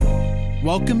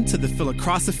Welcome to the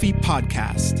Philocrosophy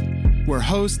Podcast, where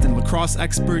host and lacrosse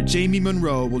expert Jamie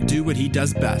Monroe will do what he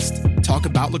does best, talk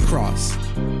about lacrosse.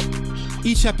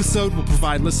 Each episode will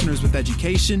provide listeners with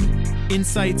education,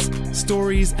 insights,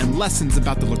 stories, and lessons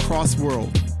about the lacrosse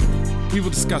world. We will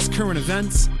discuss current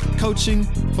events, coaching,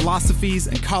 philosophies,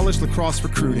 and college lacrosse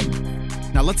recruiting.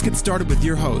 Now let's get started with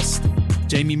your host,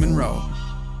 Jamie Monroe.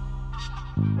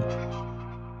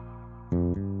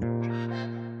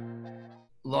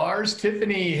 Lars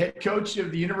Tiffany, head coach of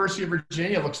the University of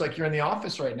Virginia. Looks like you're in the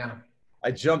office right now.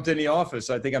 I jumped in the office.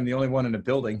 I think I'm the only one in the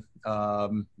building,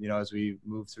 as we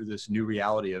move through this new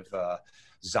reality of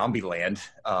zombie land.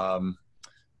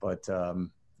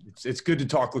 It's good to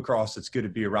talk lacrosse. It's good to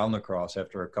be around lacrosse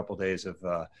after a couple of days of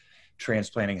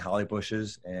transplanting holly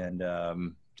bushes and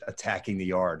attacking the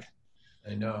yard.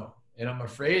 I know. And I'm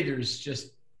afraid there's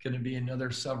just going to be another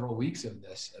several weeks of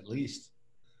this, at least.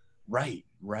 Right.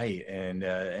 And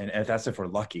that's if we're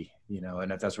lucky, and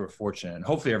if that's we're fortunate. And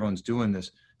hopefully everyone's doing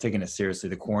this, taking it seriously,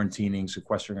 the quarantining,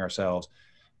 sequestering ourselves.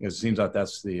 Because it seems like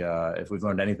that's if we've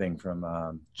learned anything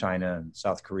from China and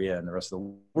South Korea and the rest of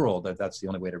the world, that's the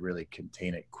only way to really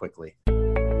contain it quickly.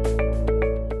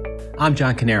 I'm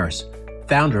John Canaris,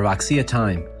 founder of Axia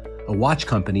Time, a watch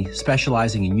company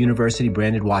specializing in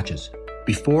university-branded watches.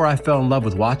 Before I fell in love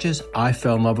with watches, I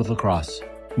fell in love with lacrosse.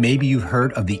 Maybe you've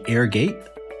heard of the Air Gate?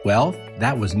 Well,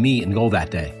 that was me in goal that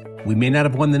day. We may not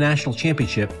have won the national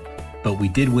championship, but we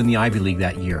did win the Ivy League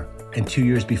that year and 2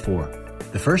 years before.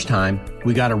 The first time,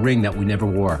 we got a ring that we never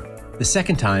wore. The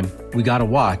second time, we got a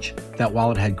watch that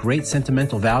while it had great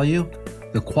sentimental value,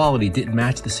 the quality didn't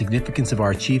match the significance of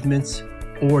our achievements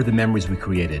or the memories we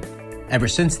created. Ever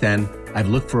since then, I've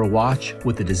looked for a watch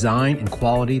with the design and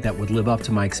quality that would live up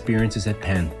to my experiences at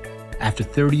Penn. After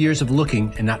 30 years of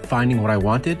looking and not finding what I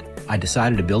wanted, I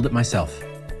decided to build it myself.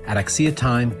 At Axia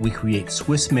Time, we create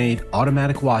Swiss-made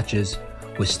automatic watches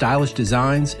with stylish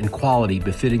designs and quality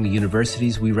befitting the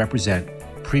universities we represent.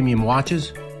 Premium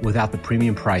watches without the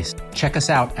premium price. Check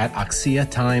us out at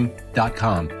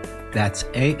axiatime.com. That's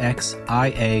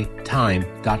AXIA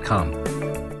time.com.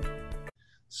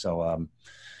 So,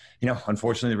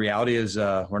 unfortunately, the reality is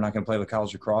we're not going to play the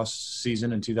college lacrosse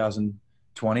season in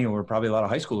 2020, or probably a lot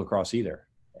of high school lacrosse either.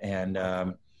 And,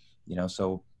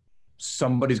 so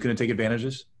somebody's going to take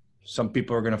advantages. Some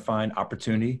people are going to find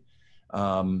opportunity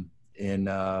in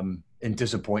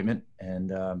disappointment.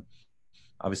 And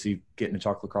obviously getting to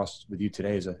talk lacrosse with you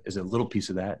today is a little piece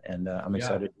of that. And I'm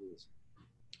excited to do this.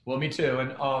 Well, me too.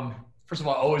 And first of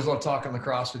all, I always love talking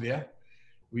lacrosse with you.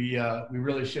 We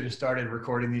really should have started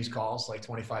recording these calls like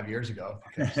 25 years ago,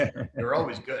 because they were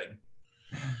always good.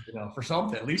 For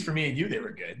something, at least for me and you, they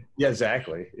were good. Yeah,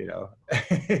 exactly.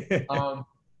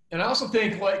 And I also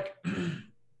think,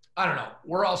 I don't know,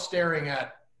 we're all staring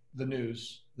at the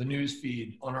news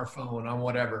feed on our phone, on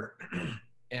whatever.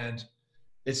 And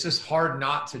it's just hard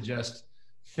not to just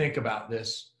think about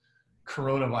this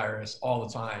coronavirus all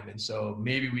the time. And so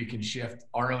maybe we can shift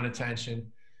our own attention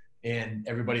and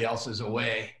everybody else's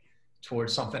away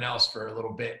towards something else for a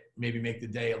little bit, maybe make the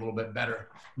day a little bit better.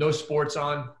 No sports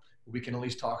on, we can at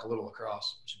least talk a little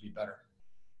lacrosse. It should be better.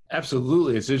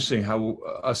 Absolutely. It's interesting how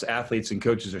us athletes and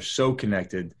coaches are so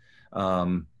connected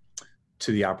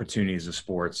to the opportunities of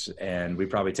sports. And we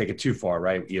probably take it too far,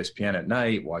 right? ESPN at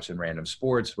night, watching random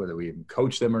sports, whether we even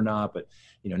coach them or not. But,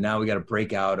 now we got to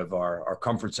break out of our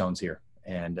comfort zones here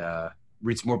and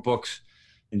read some more books,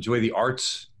 enjoy the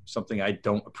arts, something I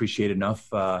don't appreciate enough,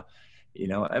 but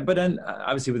then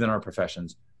obviously within our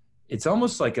professions, it's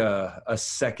almost like a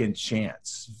second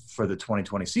chance for the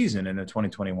 2020 season and the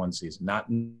 2021 season.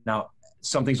 Now,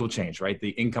 some things will change, right? The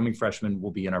incoming freshmen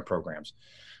will be in our programs.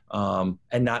 And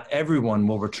not everyone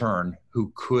will return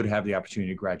who could have the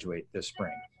opportunity to graduate this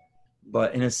spring.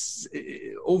 But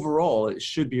overall, it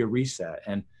should be a reset.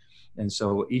 And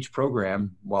so each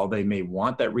program, while they may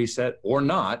want that reset or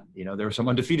not, there are some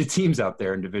undefeated teams out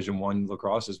there in Division I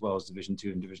lacrosse as well as Division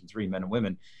II and Division III men and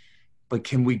women. But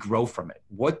can we grow from it?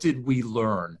 What did we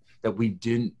learn that we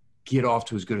didn't get off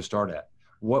to as good a start at?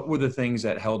 What were the things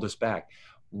that held us back?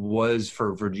 Was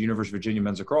for University of Virginia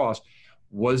men's lacrosse,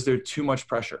 was there too much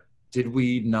pressure? Did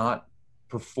we not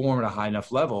perform at a high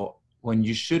enough level when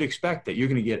you should expect that you're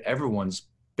going to get everyone's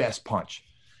best punch?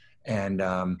 And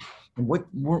what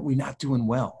weren't we not doing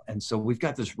well? And so we've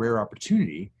got this rare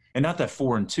opportunity, and not that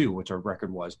 4-2, which our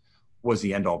record was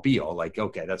the end all be all. Like,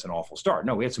 okay, that's an awful start.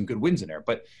 No, we had some good wins in there,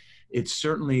 but it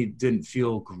certainly didn't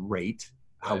feel great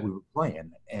how we were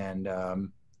playing. And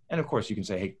of course you can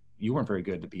say, hey, you weren't very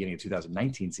good at the beginning of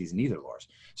 2019 season either, Lars.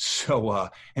 So,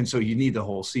 and so you need the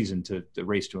whole season to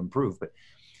race to improve. But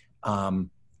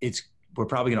it's we're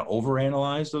probably going to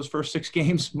overanalyze those first 6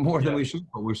 games more than we should,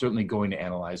 but we're certainly going to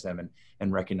analyze them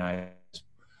and recognize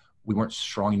we weren't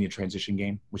strong in the transition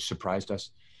game, which surprised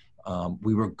us.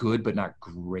 We were good, but not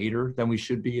greater than we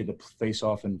should be in the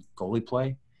face-off and goalie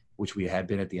play, which we had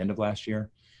been at the end of last year.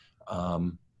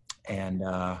 And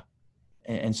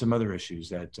some other issues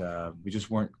that we just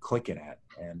weren't clicking at.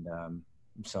 And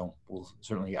so we'll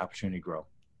certainly opportunity to grow.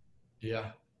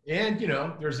 Yeah. And,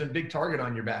 there's a big target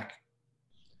on your back.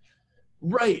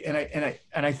 Right.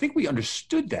 And I think we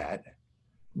understood that,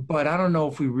 but I don't know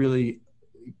if we really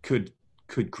could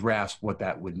grasp what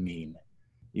that would mean.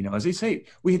 As they say,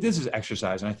 we did this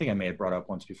exercise, and I think I may have brought up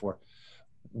once before.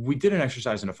 We did an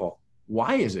exercise in the fall.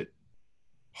 Why is it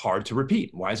hard to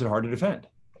repeat? Why is it hard to defend?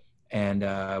 And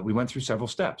we went through several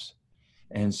steps.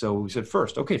 And so we said,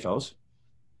 first, okay, fellas,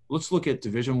 let's look at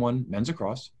Division I men's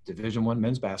lacrosse, Division I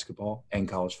men's basketball, and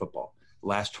college football,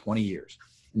 last 20 years.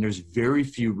 And there's very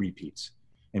few repeats.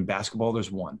 In basketball,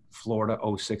 there's 1, Florida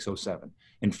 06, 07.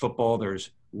 In football,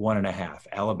 there's 1.5.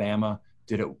 Alabama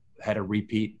had a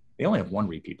repeat. They only have 1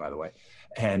 repeat, by the way,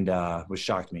 and which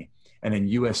shocked me. And then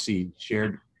USC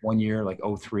shared 1 year, like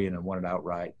 03, and then won it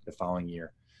outright the following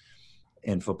year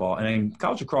in football. And in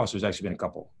college lacrosse, there's actually been a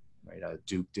couple, right?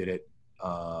 Duke did it.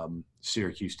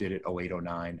 Syracuse did it 08,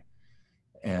 09.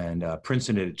 And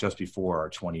Princeton did it just before our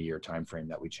 20-year time frame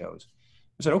that we chose.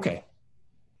 I said, okay,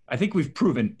 I think we've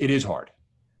proven it is hard.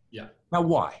 Yeah. Now,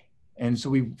 why? And so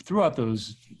we threw out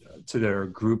those to their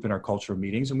group in our cultural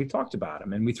meetings, and we talked about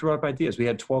them, and we threw up ideas. We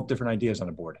had 12 different ideas on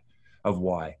the board of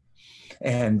why.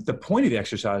 And the point of the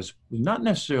exercise was not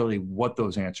necessarily what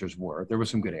those answers were. There were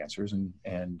some good answers,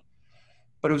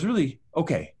 but it was really,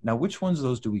 okay, now which ones of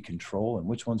those do we control and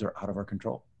which ones are out of our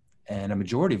control? And a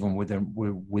majority of them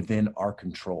were within our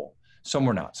control. Some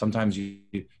were not. Sometimes you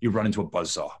run into a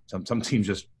buzzsaw. Some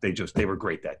teams they were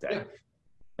great that day. Yeah.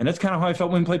 And that's kind of how I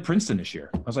felt when we played Princeton this year.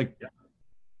 I was like,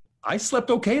 I slept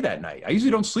okay that night. I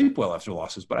usually don't sleep well after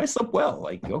losses, but I slept well.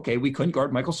 Like, okay, we couldn't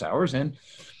guard Michael Sowers, and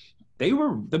they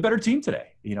were the better team today.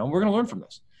 We're going to learn from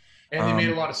this. And they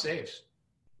made a lot of saves.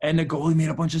 And the goalie made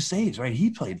a bunch of saves, right? He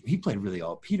played really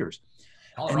well. Peters.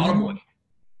 Colorado boy.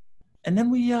 And then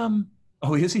we,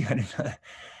 is he?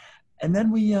 And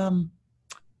then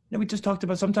we just talked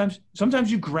about sometimes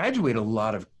you graduate a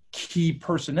lot of key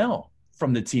personnel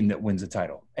from the team that wins the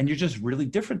title, and you're just really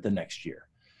different the next year.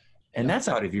 And that's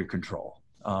out of your control.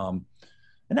 And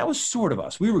that was sort of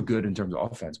us. We were good in terms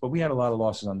of offense, but we had a lot of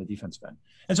losses on the defensive end.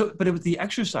 And so, but it was the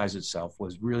exercise itself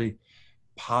was really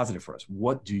positive for us.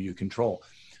 What do you control?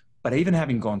 But even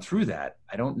having gone through that,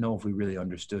 I don't know if we really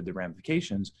understood the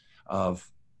ramifications of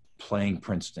playing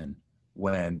Princeton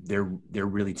when they're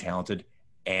really talented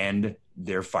and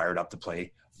they're fired up to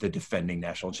play the defending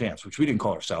national champs, which we didn't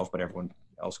call ourselves, but everyone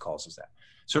else calls us that.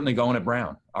 Certainly going at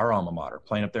Brown, our alma mater,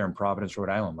 playing up there in Providence, Rhode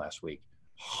Island last week.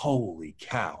 Holy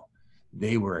cow.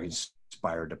 They were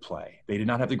inspired to play. They did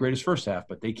not have the greatest first half,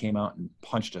 but they came out and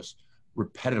punched us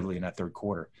repetitively in that third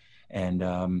quarter. And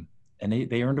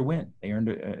they earned a win. They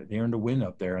earned a win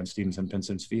up there on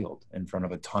Stevenson-Pinson's Field in front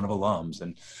of a ton of alums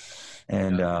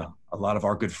and a lot of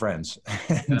our good friends.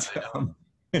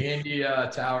 Andy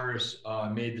Towers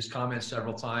made this comment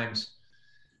several times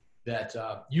that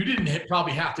you didn't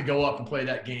probably have to go up and play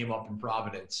that game up in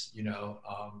Providence.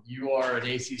 You are an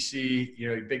ACC,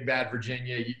 Big Bad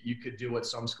Virginia. You could do what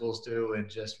some schools do and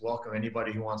just welcome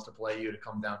anybody who wants to play you to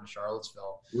come down to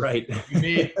Charlottesville. Right.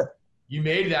 You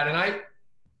made that.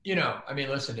 And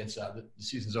listen, it's the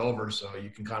season's over, so you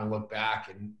can kind of look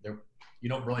back and you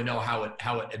don't really know how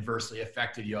it adversely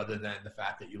affected you other than the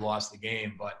fact that you lost the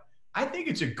game. But I think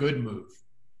it's a good move.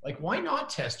 Like, why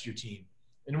not test your team?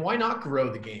 And why not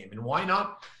grow the game? And why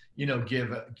not,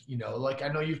 give, I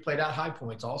know you've played out High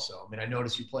Points also. I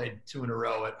noticed you played 2 in a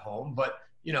row at home, but,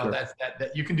 sure.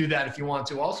 that you can do that if you want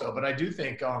to also. But I do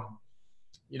think, I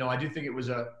think it was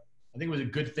a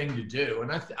good thing to do.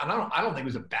 And I don't think it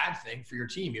was a bad thing for your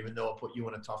team, even though it put you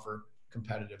in a tougher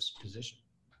competitive position.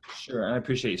 Sure. And I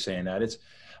appreciate you saying that.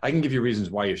 I can give you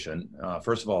reasons why you shouldn't.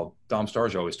 First of all, Dom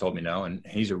Starge always told me no, and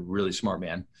he's a really smart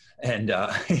man. And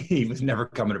he was never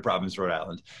coming to Providence, Rhode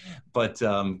Island, but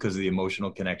because of the emotional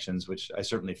connections, which I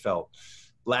certainly felt.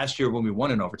 Last year when we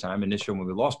won in overtime and this year when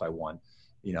we lost by 1,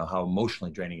 how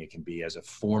emotionally draining it can be as a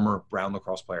former Brown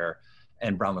lacrosse player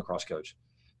and Brown lacrosse coach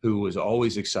who was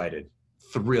always excited,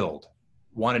 thrilled,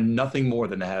 wanted nothing more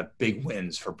than to have big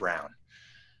wins for Brown,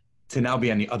 to now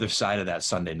be on the other side of that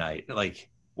Sunday night. Like,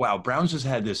 wow, Brown's just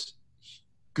had this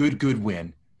good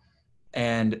win,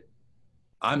 and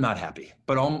I'm not happy.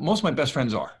 But most of my best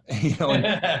friends are. And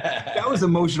that was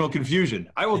emotional confusion.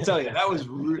 I will tell you, that was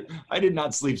I did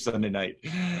not sleep Sunday night.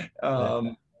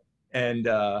 And,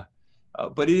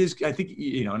 but it is, I think,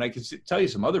 and I can tell you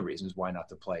some other reasons why not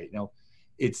to play.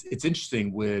 It's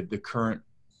interesting with the current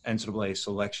NCAA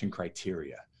selection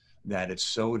criteria that it's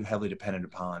so heavily dependent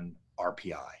upon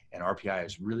RPI, and RPI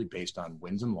is really based on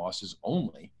wins and losses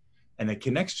only, and it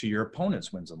connects to your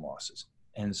opponent's wins and losses.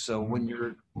 And so when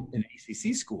you're in an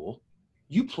ACC school,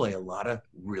 you play a lot of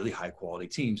really high quality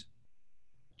teams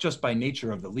just by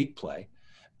nature of the league play.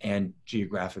 And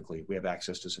geographically, we have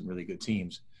access to some really good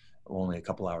teams only a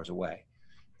couple hours away.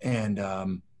 And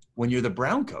when you're the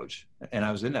Brown coach, and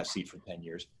I was in that seat for 10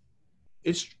 years,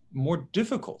 it's more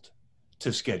difficult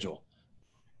to schedule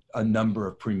a number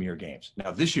of premier games.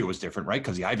 Now, this year was different, right?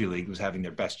 Because the Ivy League was having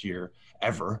their best year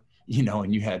ever,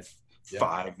 and you had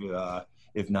five,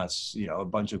 if not, a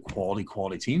bunch of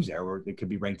quality teams there where they could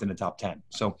be ranked in the top 10.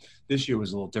 So this year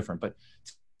was a little different. But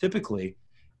typically,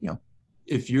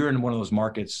 if you're in one of those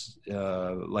markets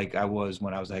like I was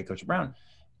when I was the head coach of Brown,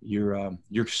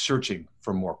 you're searching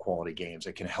for more quality games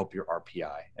that can help your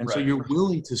RPI. And so you're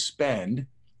willing to spend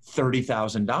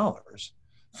 $30,000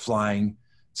 flying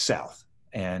south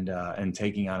and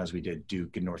taking on, as we did,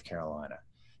 Duke and North Carolina.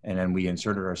 And then we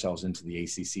inserted ourselves into the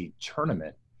ACC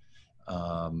tournament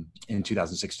in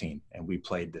 2016, and we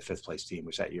played the 5th place team,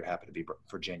 which that year happened to be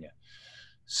Virginia.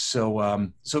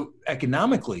 So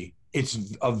economically,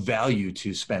 it's of value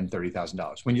to spend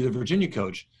 $30,000. When you're the Virginia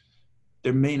coach,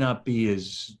 there may not be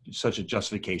such a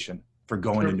justification for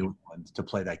going to New England to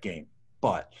play that game.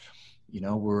 But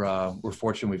we're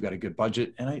fortunate we've got a good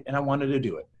budget, and I wanted to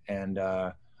do it, and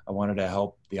I wanted to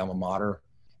help the alma mater,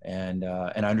 and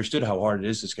I understood how hard it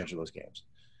is to schedule those games.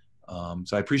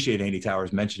 So I appreciate Andy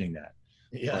Towers mentioning that.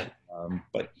 Yeah.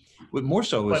 But more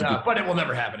so, but it will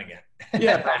never happen again.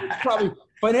 Yeah, probably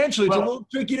financially it's a little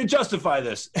tricky to justify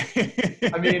this.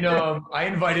 I mean, I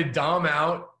invited Dom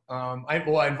out.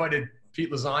 I invited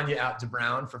Pete Lasagna out to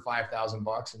Brown for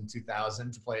 $5,000 in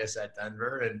 2000 to play us at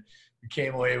Denver, and we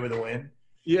came away with a win.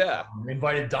 Yeah. We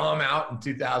invited Dom out in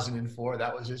 2004.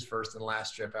 That was his first and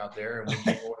last trip out there, and we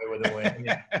came away with a win.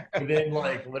 Yeah. And then,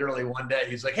 literally one day,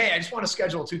 he's like, "Hey, I just want to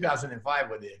schedule 2005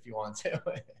 with you if you want to."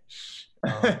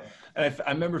 And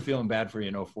I remember feeling bad for you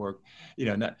in 04,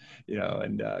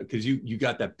 because you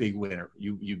got that big winner.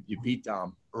 You beat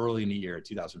Dom early in the year,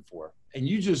 2004, and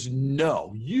you just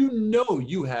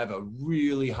you have a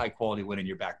really high quality win in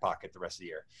your back pocket the rest of the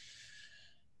year.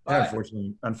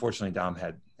 Unfortunately, Dom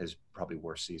had his probably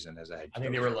worst season as a head coach. I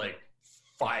think they were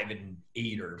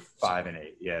 5-8 or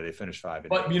 5-8. Yeah, they finished 5-8.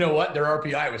 But you know what? Their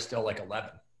RPI was still 11.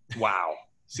 Wow.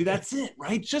 See, that's it,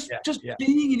 right? Just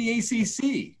being in the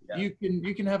ACC,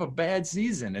 you can have a bad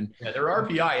season, and their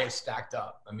RPI is stacked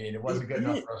up. I mean, it wasn't good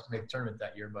enough for us to make the tournament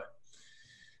that year,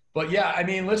 but yeah, I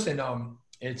mean, listen,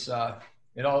 it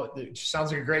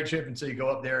sounds like a great trip until you go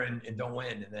up there and don't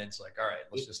win, and then it's like, all right,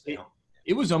 let's just stay home.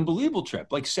 It was an unbelievable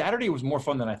trip. Saturday was more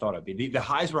fun than I thought it'd be. The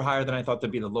highs were higher than I thought they'd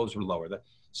be. The lows were lower. The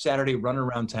Saturday running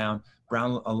around town,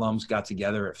 Brown alums got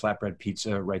together at Flatbread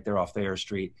Pizza right there off Thayer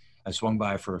Street. I swung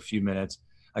by for a few minutes.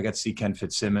 I got to see Ken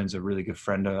Fitzsimmons, a really good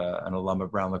friend, an alum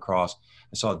of Brown Lacrosse.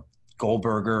 I saw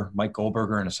Mike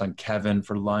Goldberger and his son Kevin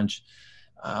for lunch.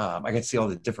 I got to see all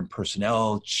the different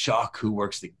personnel, Chuck, who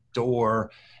works the door,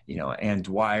 Ann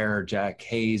Dwyer, Jack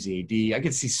Hayes, the AD. I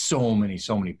could see so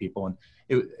many people. And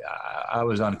I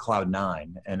was on cloud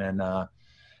 9. And then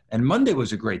and Monday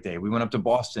was a great day. We went up to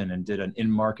Boston and did an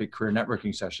in-market career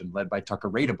networking session led by Tucker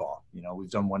Radebaugh. We've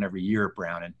done one every year at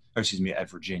Brown at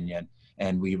Virginia.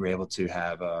 And we were able to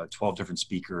have 12 different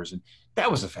speakers. And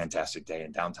that was a fantastic day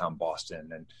in downtown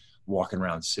Boston and walking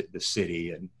around the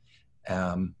city. And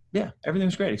everything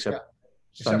was great except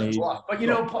Sunday. But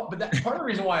part of the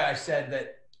reason why I said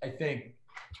that I think,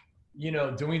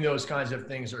 doing those kinds of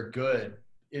things are good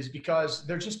is because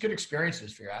they're just good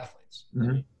experiences for your athletes.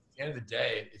 Mm-hmm. At the end of the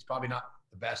day, it's probably not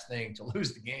the best thing to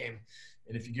lose the game.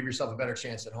 And if you give yourself a better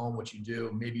chance at home, which you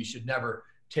do, maybe you should never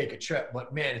take a trip.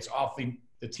 But man, it's awfully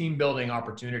the team building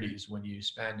opportunities when you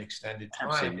spend extended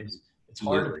time. It's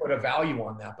hard to put a value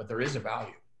on that, but there is a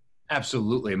value.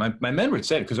 Absolutely. My men would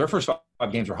say it because our first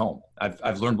 5 games were home.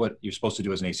 I've learned what you're supposed to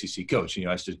do as an ACC coach. I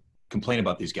used to complain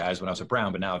about these guys when I was at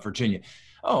Brown, but now at Virginia,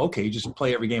 okay, you just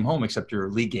play every game home except your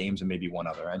league games and maybe one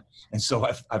other. And so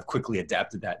I've quickly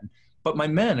adapted that. But my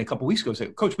men a couple of weeks ago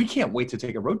said, "Coach, we can't wait to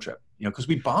take a road trip, because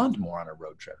we bond more on a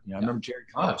road trip." I remember Jerry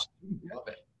Connors. Love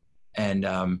it. And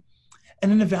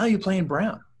then the value playing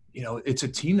Brown. It's a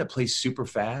team that plays super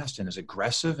fast and is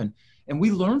aggressive, and we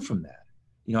learn from that.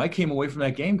 I came away from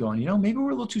that game going, maybe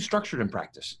we're a little too structured in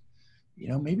practice.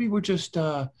 Maybe we're just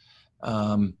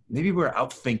maybe we're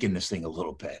outthinking this thing a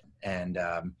little bit, and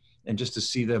just to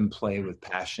see them play with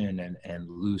passion and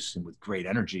loose and with great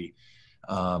energy,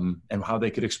 and how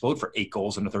they could explode for 8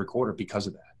 goals in the third quarter because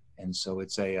of that. And so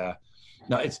it's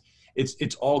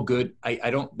it's all good.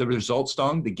 The result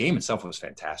stung. The game itself was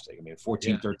fantastic. I mean,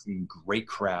 14-13, great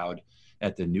crowd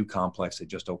at the new complex that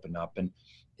just opened up. And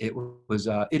it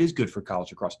is good for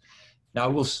college lacrosse. Now I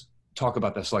will talk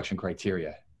about the selection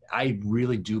criteria. I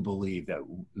really do believe that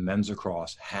men's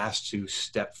lacrosse has to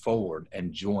step forward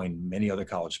and join many other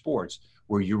college sports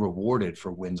where you're rewarded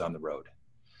for wins on the road.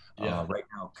 Right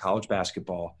now, college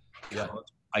basketball, college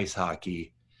ice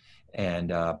hockey,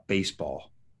 and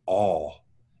baseball, all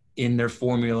in their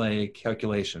formulaic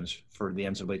calculations for the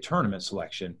NCAA tournament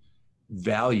selection,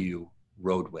 value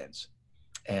road wins,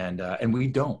 and we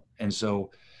don't. And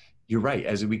so, you're right.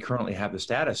 As we currently have the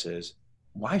statuses,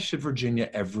 why should Virginia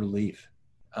ever leave?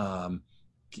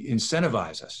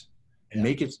 Incentivize us,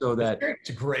 make it so that it's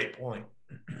a great point.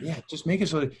 Yeah, just make it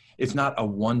so that it's not a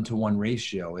 1-to-1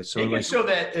 ratio. It's so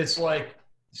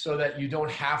that you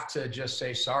don't have to just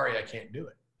say, sorry, I can't do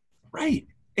it. Right.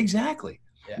 Exactly.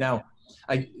 Yeah. Now,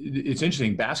 it's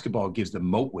interesting. Basketball gives the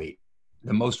most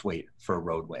weight for a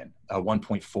road win, a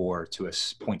 1.4 to a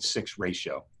 0.6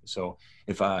 ratio. So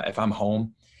if I'm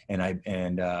home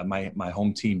and my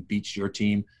home team beats your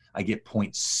team, I get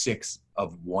 0.6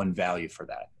 of one value for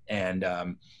that. And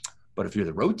but if you're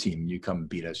the road team, you come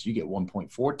beat us, you get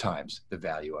 1.4 times the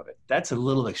value of it. That's a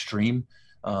little extreme.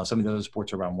 Some of the other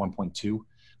sports are around 1.2,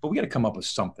 but we got to come up with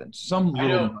something.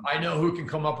 I know who can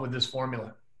come up with this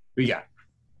formula. Who you got?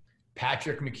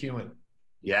 Patrick McEwen.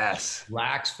 Yes.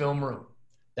 Lax Film Room.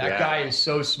 That guy is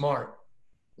so smart.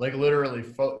 Like literally,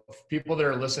 people that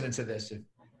are listening to this,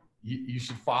 you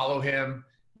should follow him.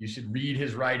 You should read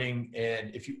his writing.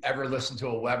 And if you ever listen to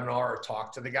a webinar or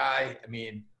talk to the guy, I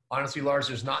mean, honestly, Lars,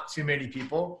 there's not too many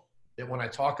people that when I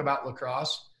talk about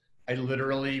lacrosse, I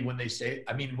literally, when he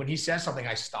says something,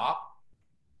 I stop.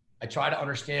 I try to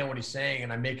understand what he's saying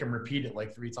and I make him repeat it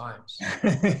like 3 times.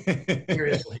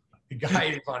 Seriously. The guy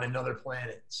is on another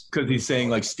planet. Because he's saying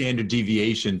like standard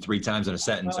deviation 3 times in a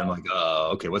sentence. I'm like, oh,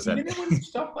 okay, what's that?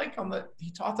 Stuff like he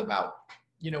talked about,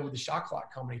 with the shot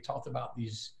clock company, he talked about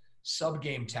these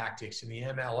sub-game tactics in the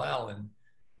MLL, and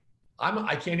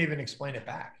I can't even explain it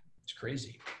back. It's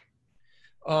crazy.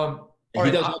 He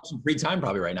does have some free time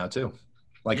probably right now too.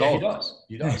 He does.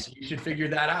 You should figure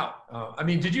that out.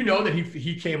 Did you know that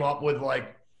he came up with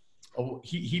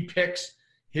he picks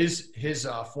his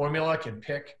formula can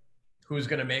pick who's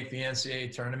going to make the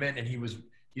NCAA tournament, and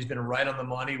he's been right on the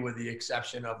money with the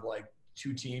exception of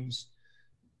 2 teams,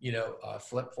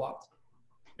 flip-flopped.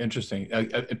 Interesting.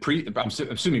 I'm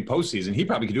assuming postseason. He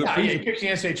probably could do it. Yeah, he picks the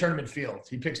NCAA tournament field.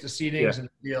 He picks the seedings and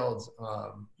the fields,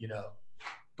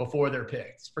 before they're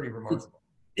picked. It's pretty remarkable.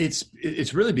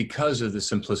 It's really because of the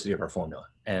simplicity of our formula,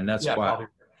 and that's why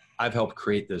I've helped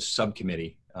create this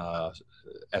subcommittee,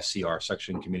 SCR,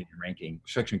 Section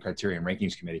Criteria and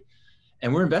Rankings Committee,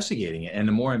 and we're investigating it. And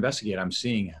the more I investigate, I'm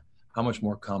seeing how much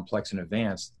more complex and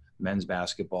advanced men's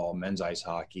basketball, men's ice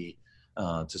hockey,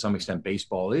 to some extent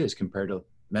baseball is compared to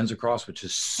men's lacrosse, which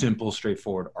is simple,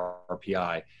 straightforward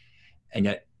RPI. And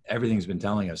yet everything's been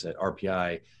telling us that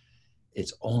RPI,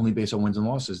 it's only based on wins and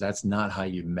losses. That's not how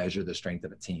you measure the strength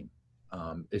of a team.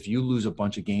 If you lose a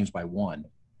bunch of games by 1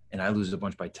 and I lose a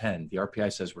bunch by 10, the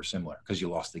RPI says we're similar because you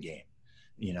lost the game,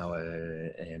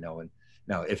 and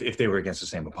now if they were against the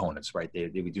same opponents, right, they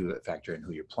would do factor in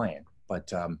who you're playing.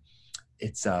 But I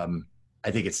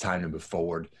think it's time to move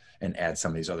forward and add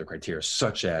some of these other criteria,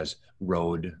 such as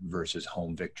road versus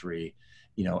home victory,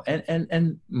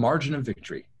 and margin of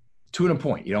victory. 2 and a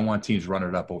point. You don't want teams running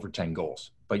it up over 10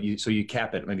 goals, but you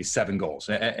cap it maybe 7 goals.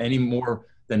 Any more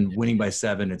than winning by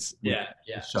 7, it's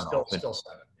still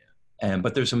 7.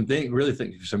 But there's some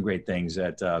some great things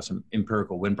that some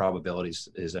empirical win probabilities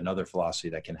is another philosophy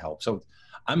that can help. So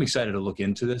I'm excited to look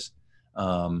into this.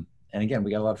 And again,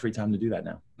 we got a lot of free time to do that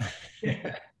now.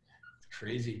 Yeah.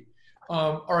 Crazy.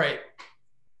 All right.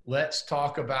 Let's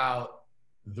talk about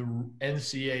the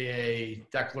NCAA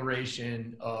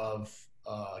declaration of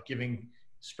giving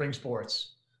spring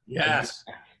sports. Yes.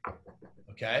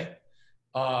 Okay.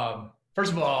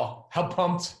 First of all, how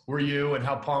pumped were you and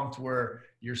how pumped were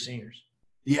your seniors?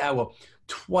 Yeah, well,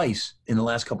 twice in the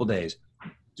last couple of days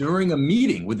during a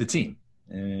meeting with the team,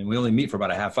 and we only meet for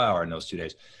about a half hour in those 2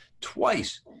 days,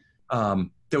 twice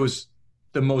there was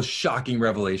the most shocking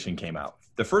revelation came out.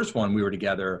 The first one, we were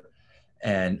together,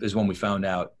 and is when we found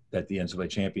out that the NCAA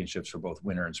championships for both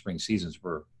winter and spring seasons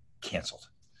were canceled.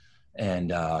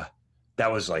 And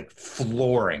that was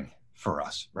flooring for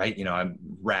us, right? I'm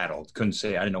rattled, I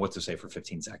didn't know what to say for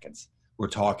 15 seconds. We're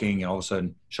talking, and all of a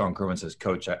sudden Sean Kerwin says,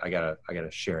 "Coach, I gotta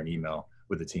share an email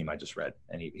with the team I just read."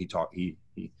 And he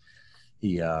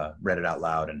he read it out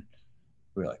loud, and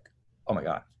we were like, oh my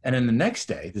God. And then the next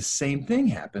day, the same thing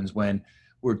happens when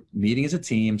we're meeting as a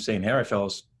team saying, hey, all right,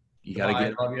 fellas, you got to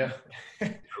get, I love you.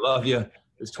 I love you.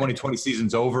 This 2020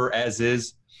 season's over as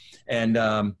is. And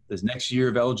this next year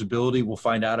of eligibility, we'll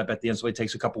find out. I bet the NCAA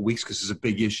takes a couple weeks because it's a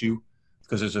big issue,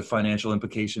 because there's a financial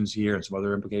implications here and some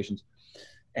other implications.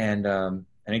 And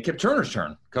it kept Turner's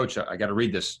turn. Coach, I got to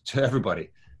read this to everybody.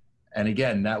 And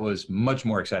again, that was much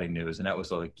more exciting news. And that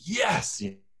was like, yes,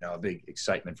 a big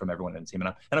excitement from everyone in the team.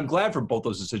 And I'm glad for both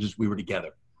those decisions we were together.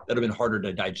 That would have been harder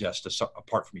to digest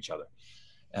apart from each other.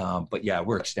 But yeah,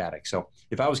 we're ecstatic. So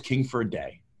if I was king for a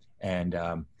day, and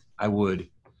I would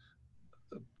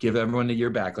give everyone a year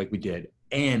back like we did,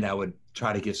 and I would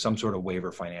try to get some sort of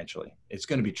waiver financially. It's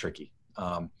going to be tricky.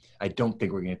 I don't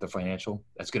think we're going to get the financial.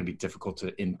 That's going to be difficult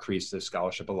to increase the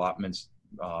scholarship allotments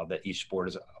that each sport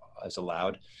is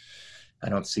allowed. I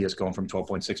don't see us going from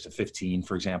 12.6 to 15,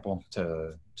 for example,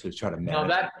 to try to manage.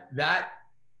 No, that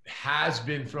has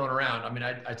been thrown around. I mean,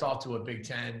 I talked to a Big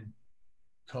Ten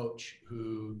coach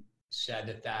who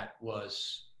said that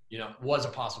was a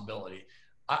possibility.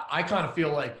 I kind of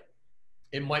feel like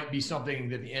it might be something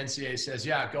that the NCAA says,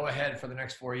 yeah, go ahead for the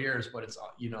next 4 years, but it's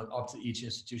up to each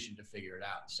institution to figure it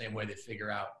out. The same way they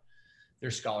figure out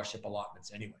their scholarship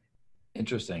allotments anyway.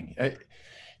 Interesting.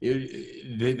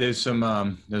 There's a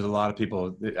lot of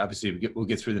people, obviously we'll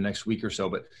get through the next week or so,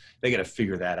 but they got to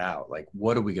figure that out. Like,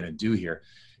 what are we going to do here?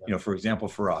 Yeah. For example,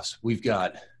 for us, we've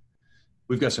got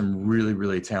some really,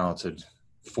 really talented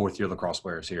fourth-year lacrosse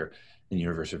players here in the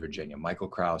University of Virginia. Michael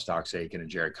Kraus, Dox Aiken, and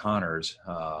Jared Connors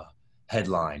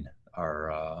headline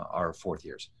our fourth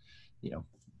years.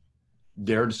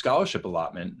 Their scholarship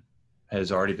allotment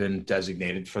has already been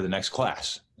designated for the next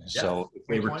class. Yeah. So if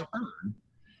they return,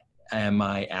 am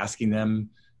I asking them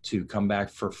to come back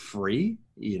for free?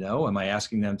 Am I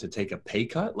asking them to take a pay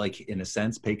cut? Like, in a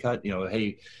sense, pay cut,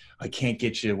 hey, I can't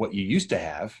get you what you used to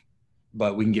have,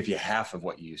 but we can give you half of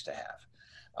what you used to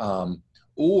have.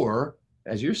 Or,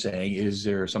 as you're saying, is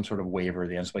there some sort of waiver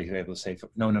the NCAA is able to say,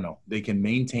 no, they can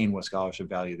maintain what scholarship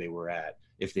value they were at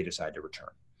if they decide to return.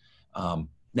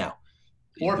 Now,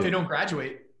 or if they don't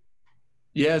graduate.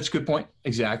 Yeah, that's a good point.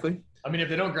 Exactly. I mean, if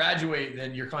they don't graduate,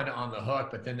 then you're kind of on the hook,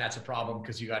 but then that's a problem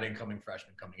because you got incoming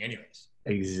freshmen coming anyways.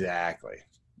 Exactly.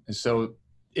 And so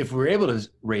if we're able to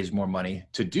raise more money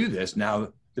to do this,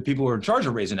 now the people who are in charge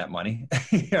of raising that money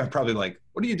are probably like,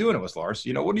 what are you doing to us, Lars?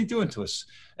 What are you doing to us,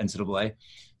 NCAA?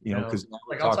 Because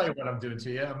I'll tell you what I'm doing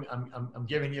to you. I'm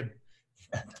giving you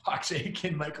Dox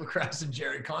Aiken, Michael Kraus, and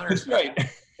Jared Connors. That's right.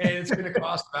 And it's going to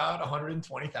cost about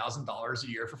 $120,000 a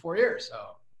year for 4 years.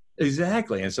 So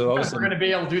exactly. And so we're going to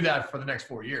be able to do that for the next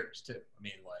 4 years too. I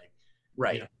mean,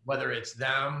 right. Whether it's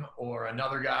them or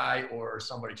another guy or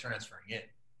somebody transferring in.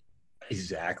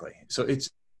 Exactly. So it's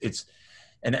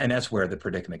and that's where the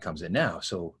predicament comes in now.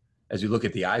 So as you look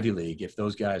at the Ivy League, if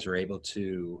those guys are able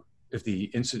to, if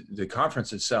the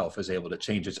conference itself is able to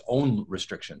change its own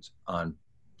restrictions on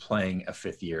playing a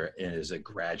fifth year as a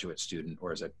graduate student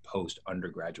or as a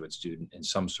post-undergraduate student in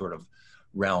some sort of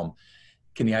realm,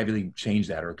 can the Ivy League change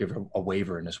that or give a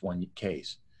waiver in this one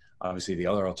case? Obviously, the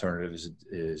other alternative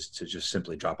is to just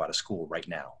simply drop out of school right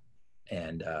now.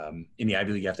 And in the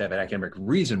Ivy League, you have to have an academic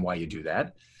reason why you do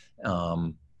that.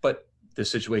 But the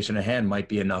situation at hand might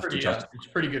be enough to justify. It's a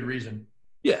pretty good reason.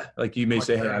 Yeah, like you may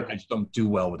say, hey, I just don't do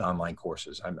well with online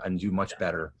courses. I do much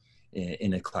better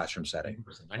in a classroom setting.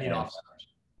 I need off-centers.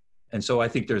 And so I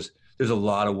think there's a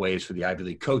lot of ways for the Ivy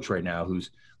League coach right now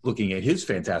who's looking at his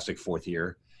fantastic fourth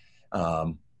year,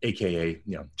 AKA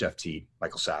Jeff Teague,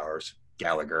 Michael Sowers,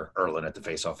 Gallagher, Erlin at the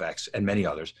Face-Off X, and many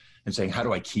others, and saying, how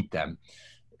do I keep them?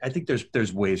 I think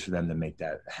there's ways for them to make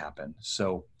that happen.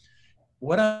 So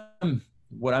what I'm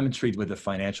intrigued with the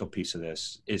financial piece of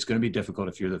this is going to be difficult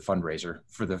if you're the fundraiser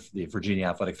for the Virginia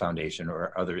Athletic Foundation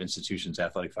or other institutions'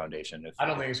 athletic foundation. I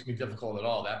don't think it's going to be difficult at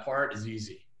all. That part is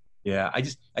easy. Yeah, I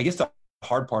guess the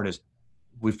hard part is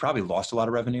we've probably lost a lot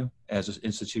of revenue as an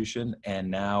institution,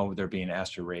 and now they're being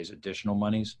asked to raise additional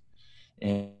monies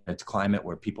in a climate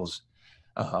where people's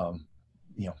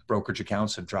brokerage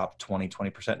accounts have dropped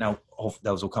 20%. Now,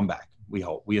 those will come back.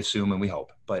 We assume and we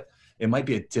hope, but it might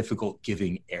be a difficult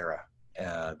giving era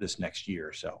this next year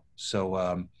or so.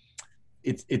 So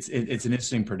it's an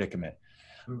interesting predicament.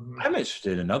 Mm-hmm. I'm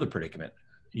interested in another predicament.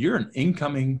 You're an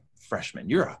incoming freshman.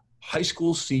 You're a high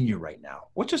school senior right now.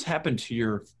 What just happened to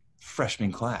your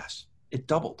freshman class? It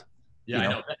doubled. Yeah, I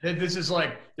know. This is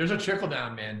like, there's a trickle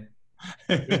down, man.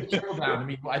 There's a trickle down. I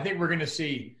mean, I think we're going to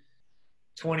see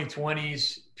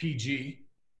 2020s PG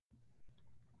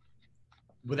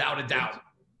without a doubt.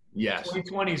 Yes.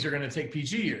 2020s are going to take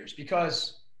PG years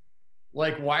because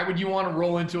Like, why would you want to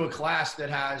roll into a class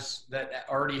that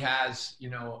already has,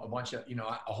 a bunch of,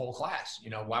 a whole class?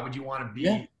 Why would you want to be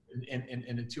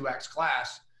in a 2X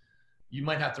class? You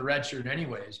might have to redshirt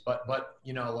anyways, but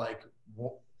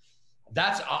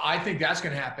I think that's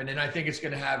going to happen. And I think it's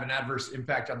going to have an adverse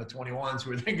impact on the 21s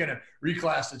who are then going to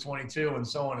reclass to 22 and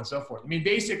so on and so forth. I mean,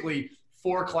 basically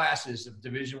 4 classes of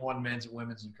Division I men's and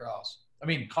women's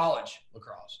college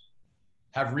lacrosse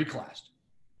have reclassed.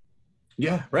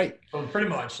 Yeah, right. So pretty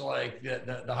much like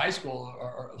the high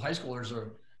schoolers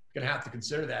are going to have to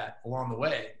consider that along the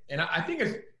way. And I think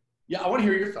I want to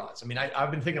hear your thoughts. I mean,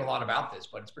 I've been thinking a lot about this,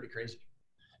 but it's pretty crazy.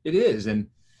 It is. And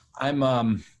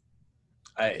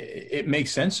it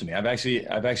makes sense to me. I've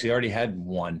actually already had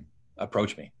one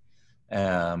approach me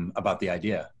about the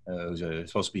idea. It was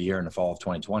supposed to be here in the fall of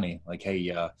 2020. Like,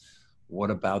 hey, what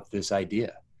about this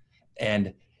idea?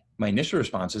 And my initial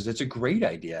response is it's a great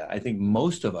idea. I think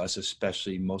most of us,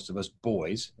 especially most of us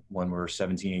boys, when we're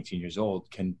 17, 18 years old,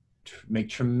 can make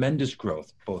tremendous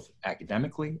growth, both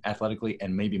academically, athletically,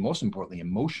 and maybe most importantly,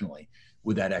 emotionally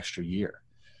with that extra year.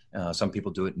 Some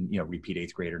people do it in, repeat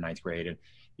 8th grade or 9th grade. And,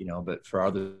 but for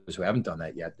others who haven't done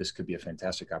that yet, this could be a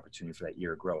fantastic opportunity for that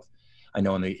year of growth. I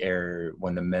know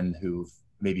when the men who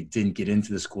maybe didn't get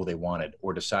into the school they wanted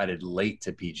or decided late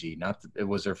to PG, not that it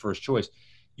was their first choice,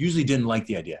 usually didn't like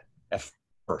the idea at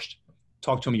first.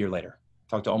 Talk to them a year later.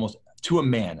 Talk to a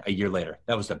man a year later.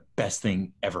 That was the best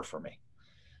thing ever for me.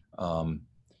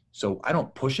 So I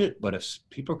don't push it, but if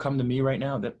people come to me right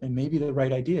now, that may be the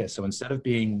right idea. So instead of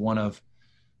being one of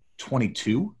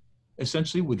 22,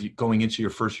 essentially, with going into your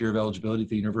first year of eligibility at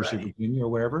the University of Virginia or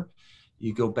wherever,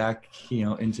 you go back,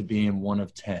 into being one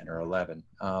of 10 or 11.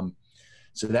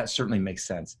 So that certainly makes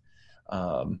sense.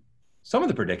 Some of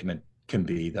the predicament can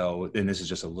be, though, and this is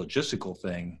just a logistical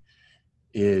thing,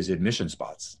 is admission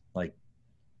spots. Like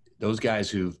those guys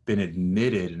who've been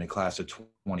admitted in the class of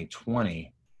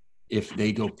 2020, if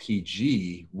they go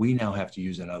PG, we now have to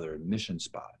use another admission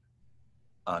spot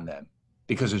on them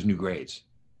because there's new grades.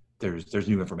 There's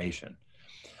new information.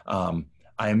 I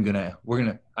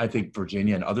think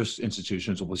Virginia and other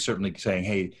institutions will be certainly saying,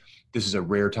 hey, this is a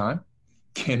rare time.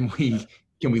 Can we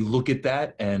look at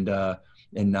that and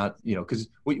not, because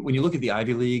when you look at the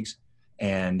Ivy Leagues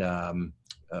and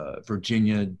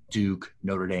Virginia, Duke,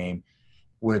 Notre Dame,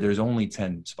 where there's only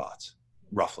 10 spots,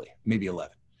 roughly, maybe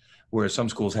 11, whereas some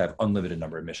schools have unlimited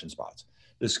number of admission spots.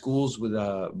 The schools with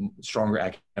stronger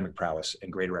academic prowess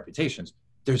and greater reputations,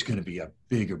 there's going to be a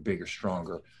bigger,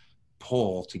 stronger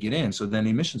pull to get in. So then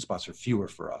the admission spots are fewer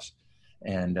for us.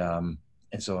 And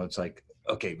so it's like,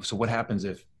 okay, so what happens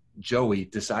if Joey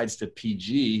decides to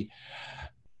PG?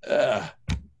 I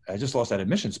just lost that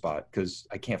admission spot because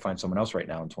I can't find someone else right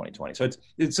now in 2020.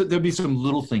 So there'll be some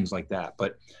little things like that.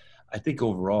 But I think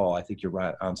overall, I think you're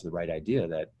right onto the right idea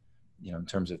that, in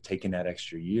terms of taking that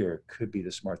extra year could be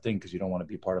the smart thing because you don't want to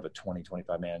be part of a 20,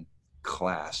 25 man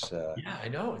class. Yeah, I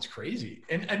know. It's crazy.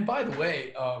 And by the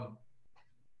way, I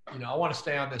want to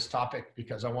stay on this topic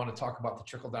because I want to talk about the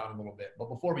trickle down a little bit. But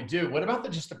before we do, what about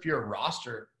just the pure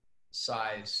roster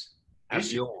size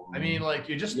issue? I mean, like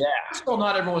still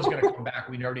not everyone's going to come back.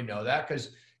 We already know that because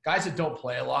guys that don't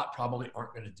play a lot probably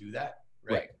aren't going to do that.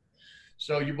 Right.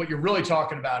 So what you're really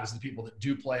talking about is the people that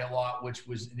do play a lot, which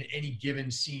was in any given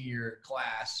senior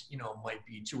class, might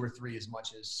be 2 or 3 as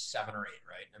much as 7 or 8,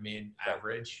 right? I mean,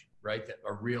 average, right? That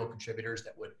are real contributors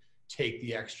that would take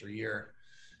the extra year.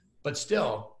 But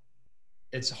still,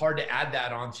 it's hard to add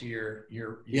that onto your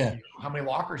how many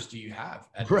lockers do you have?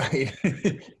 Right.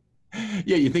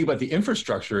 Yeah, you think about the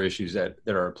infrastructure issues that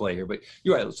are at play here. But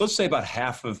you're right. So let's say about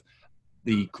half of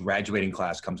the graduating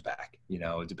class comes back.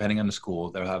 Depending on the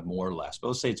school, they'll have more or less. But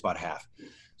let's say it's about half.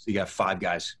 So you got 5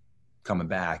 guys coming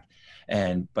back,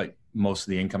 but most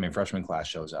of the incoming freshman class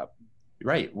shows up.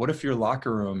 Right. What if your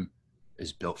locker room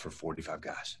is built for 45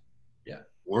 guys? Yeah.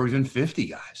 Or even 50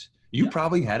 guys? You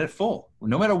probably had it full.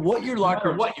 No matter what your locker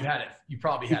room. No matter what you had it, you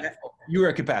probably had it full. You were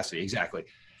at capacity, exactly.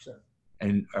 Sure.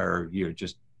 Or you're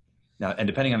just now, and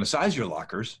depending on the size of your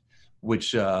lockers,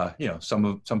 which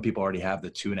some people already have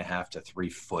the 2.5 to 3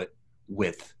 foot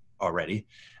width already.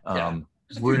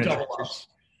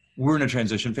 We're in a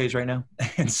transition phase right now,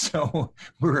 and so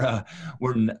we're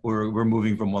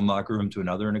moving from one locker room to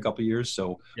another in a couple of years.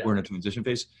 So we're in a transition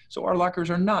phase. So our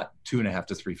lockers are not 2.5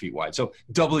 to 3 feet wide. So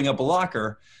doubling up a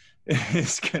locker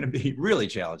is going to be really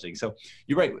challenging. So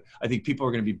you're right. I think people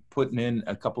are going to be putting in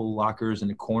a couple of lockers in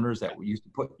the corners that we used to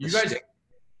put.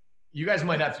 You guys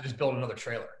might have to just build another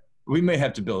trailer. We may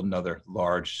have to build another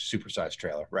large supersized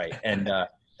trailer. Right. And,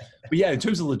 but yeah, in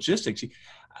terms of logistics,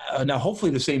 Now,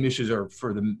 hopefully the same issues are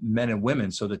for the men and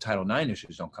women, so the Title IX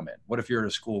issues don't come in. What if you're at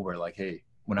a school where, like, hey,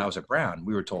 when I was at Brown,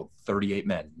 we were told 38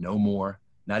 men, no more,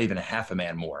 not even a half a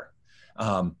man more,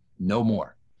 no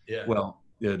more. Yeah. Well,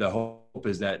 the hope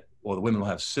is that, well, the women will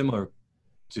have similar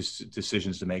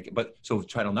decisions to make. But so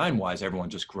Title IX wise, everyone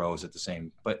just grows at the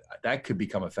same, but that could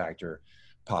become a factor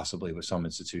possibly with some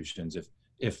institutions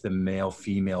if the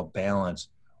male-female balance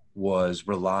was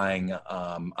relying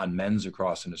on men's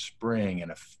lacrosse in the spring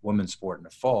and a women's sport in the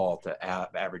fall to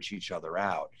average each other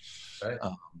out. Right.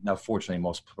 Now, fortunately,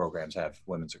 most programs have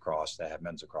women's lacrosse, they have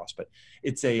men's lacrosse, but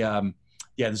it's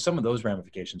there's some of those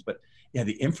ramifications. But yeah,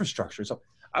 the infrastructure. So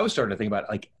I was starting to think about,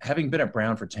 like, having been at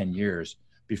Brown for 10 years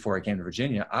before I came to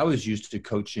Virginia, I was used to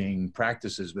coaching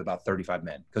practices with about 35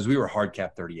 men because we were hard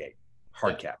cap 38,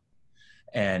 cap.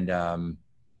 And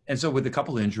so with a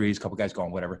couple of injuries, a couple of guys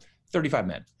gone, whatever, 35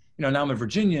 men. Now I'm in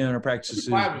Virginia and our practices.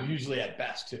 35 was usually at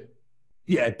best too.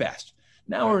 Yeah, at best.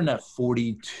 Now we're in that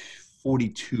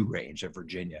 42 range at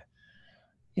Virginia.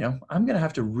 I'm going to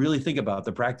have to really think about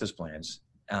the practice plans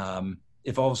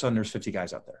if all of a sudden there's 50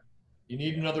 guys out there. You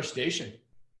need another station.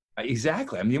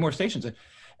 Exactly. I need more stations.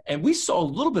 And we saw a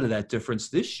little bit of that difference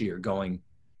this year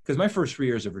because my first 3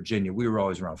 years at Virginia, we were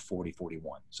always around 40,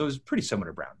 41. So it was pretty similar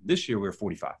to Brown. This year we were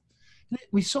 45.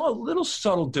 We saw a little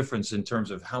subtle difference in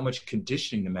terms of how much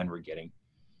conditioning the men were getting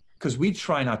because we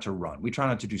try not to run. We try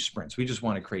not to do sprints. We just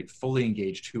want to create fully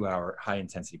engaged 2-hour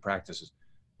high-intensity practices.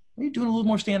 We're doing a little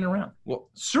more standing around. Well,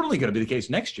 certainly going to be the case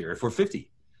next year if we're 50,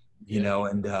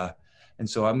 and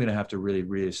so I'm going to have to really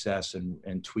reassess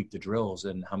and tweak the drills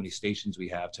and how many stations we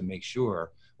have to make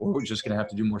sure, or we're just going to have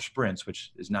to do more sprints,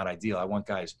 which is not ideal. I want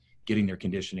guys getting their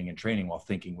conditioning and training while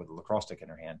thinking with a lacrosse stick in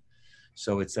their hand.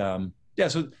 So it's, so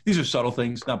these are subtle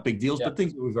things, not big deals, but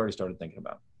things that we've already started thinking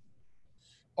about.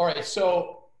 All right.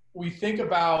 So we think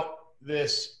about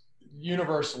this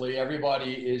universally.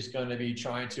 Everybody is going to be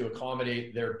trying to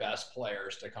accommodate their best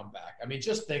players to come back. I mean,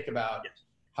 just think about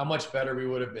how much better we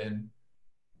would have been,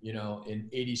 in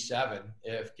 87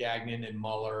 if Gagnon and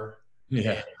Muller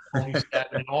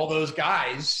and all those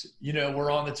guys,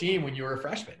 were on the team when you were a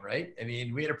freshman, right? I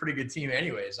mean, we had a pretty good team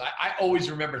anyways. I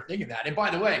always remember thinking that. And by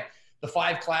the way, the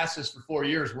 5 classes for 4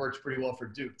 years worked pretty well for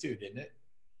Duke too, didn't it?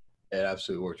 It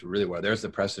absolutely worked really well. There's the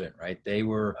precedent, right? They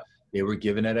were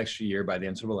given that extra year by the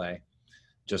NCAA,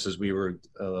 just as we were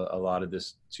allotted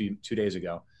this two days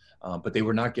ago. But they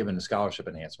were not given a scholarship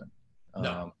enhancement.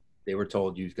 No. They were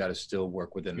told you've got to still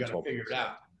work within the 12 figure it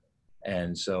out.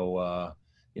 And so, I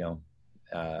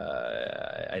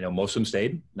know most of them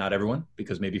stayed, not everyone,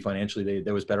 because maybe financially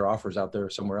there was better offers out there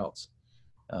somewhere else.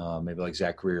 Maybe like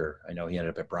Zach Greer. I know he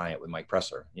ended up at Bryant with Mike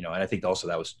Presser, and I think also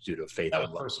that was due to faith.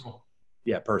 That was personal.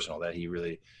 Yeah, personal, that he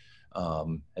really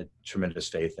had tremendous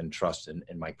faith and trust in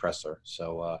Mike Presser.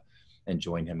 So, and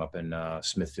joined him up in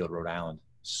Smithfield, Rhode Island.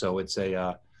 So it's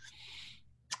a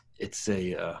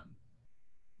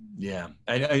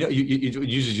I know you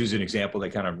just use an example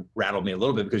that kind of rattled me a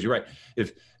little bit because you're right.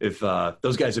 If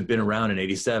those guys had been around in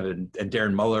 '87 and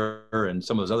Darren Muller and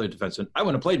some of those other defensemen, I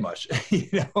wouldn't have played much,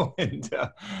 and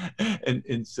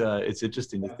it's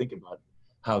interesting to think about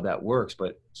how that works,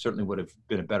 but certainly would have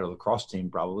been a better lacrosse team.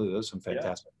 Probably there's some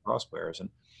fantastic lacrosse players, and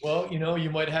you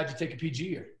might have had to take a PG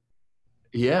year.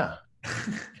 Yeah,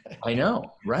 I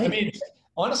know, right? I mean,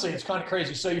 honestly, it's kind of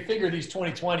crazy. So you figure these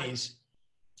 2020s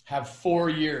have 4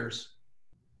 years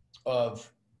of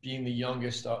being the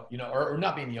youngest, or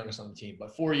not being the youngest on the team,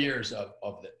 but 4 years of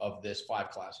this 5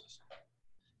 classes.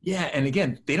 Yeah, and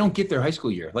again, they don't get their high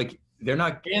school year. Like they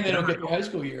don't get their high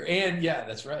school year. And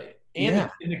that's right. And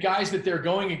the guys that they're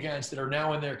going against that are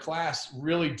now in their class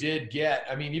really did get.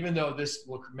 I mean, even though this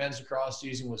men's lacrosse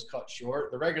season was cut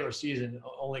short, the regular season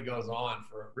only goes on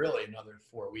for really another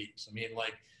 4 weeks. I mean,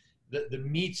 like the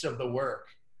meats of the work.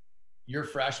 Your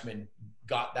freshmen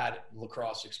got that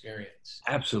lacrosse experience.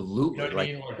 Absolutely. You know what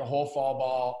I mean? Like the whole fall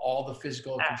ball, all the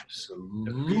physical,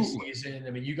 absolutely. The preseason.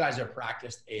 I mean, you guys have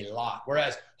practiced a lot.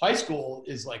 Whereas high school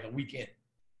is like a weekend.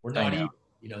 We're not even,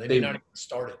 they may not even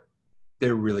started.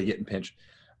 They're really getting pinched.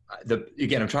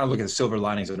 Again, I'm trying to look at the silver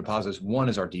linings of the positives. One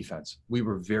is our defense. We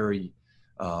were very,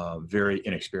 very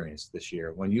inexperienced this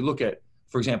year. When you look at,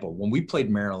 for example, when we played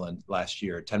Maryland last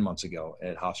year, 10 months ago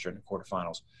at Hofstra in the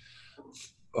quarterfinals,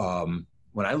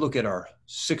 when I look at our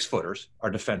 6-footers,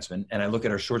 our defensemen, and I look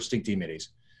at our short stick D-middies,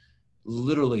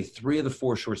 literally 3 of the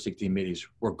 4 short stick D-middies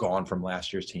were gone from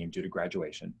last year's team due to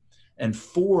graduation. And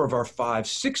 4 of our 5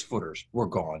 6-footers were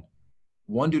gone,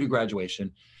 1 due to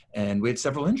graduation, and we had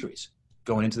several injuries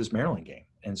going into this Maryland game.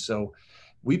 And so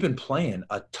we've been playing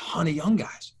a ton of young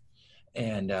guys.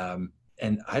 And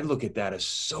And I look at that as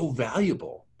so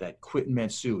valuable, that Quentin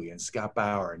Matsui and Scott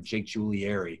Bauer and Jake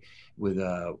Giulieri with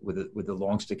the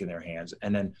long stick in their hands.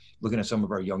 And then looking at some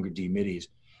of our younger D-middies,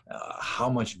 how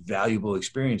much valuable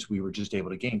experience we were just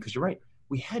able to gain. Because you're right,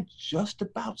 we had just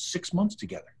about 6 months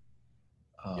together.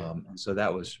 And so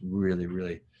that was really,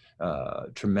 really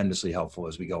tremendously helpful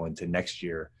as we go into next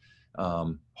year,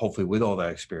 hopefully with all that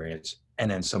experience.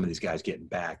 And then some of these guys getting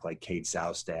back, like Cade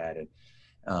Saustad,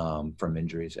 and from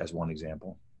injuries as one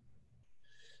example.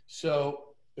 So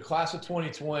the class of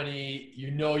 2020,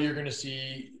 you're going to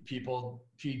see people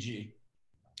PG,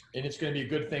 and it's going to be a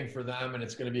good thing for them, and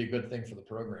it's going to be a good thing for the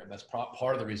program. That's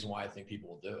part of the reason why I think people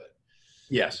will do it.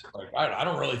 Yes. Like, I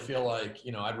don't really feel like,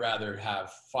 I'd rather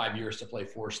have 5 years to play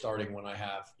for starting when I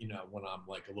have, when I'm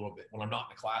like when I'm not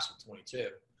in the class with 22.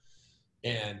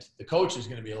 And the coach is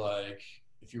going to be like,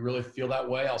 if you really feel that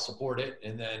way, I'll support it.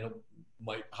 And then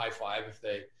might high five if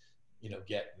they,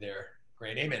 get their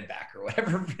grand amen back or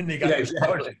whatever. And they got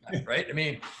exactly. Back, right? I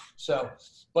mean,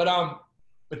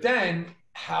 but then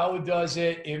how does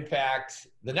it impact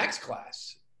the next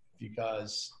class?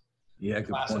 Because the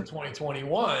class of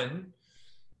 2021,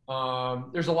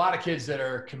 there's a lot of kids that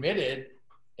are committed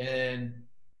and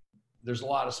there's a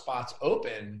lot of spots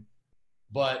open,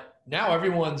 but now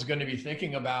everyone's going to be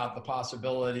thinking about the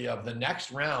possibility of the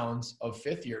next rounds of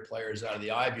fifth-year players out of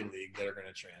the Ivy League that are going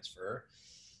to transfer,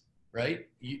 right?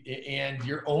 And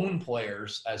your own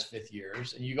players as fifth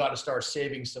years, and you got to start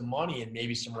saving some money and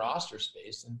maybe some roster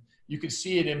space, and you could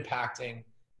see it impacting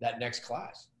that next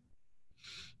class.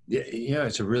 Yeah,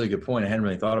 it's a really good point. I hadn't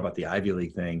really thought about the Ivy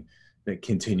League thing, that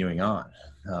continuing on.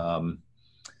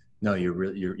 No,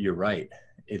 you're right.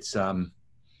 It's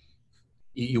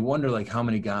you wonder like how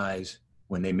many guys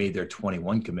when they made their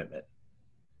 21 commitment,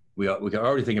 we are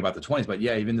already thinking about the 20s, but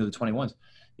yeah, even to the 21s,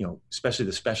 especially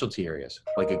the specialty areas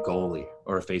like a goalie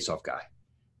or a faceoff guy,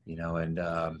 and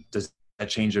does that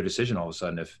change their decision all of a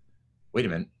sudden if, wait a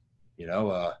minute,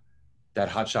 that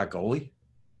hotshot goalie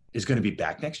is going to be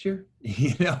back next year,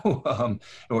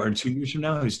 or in 2 years from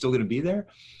now, who's still going to be there?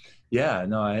 Yeah,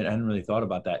 no, I hadn't really thought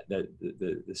about that,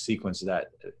 the sequence of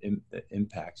that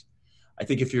impact. I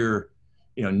think if you're,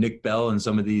 Nick Bell and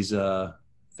some of these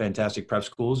fantastic prep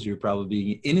schools, you're probably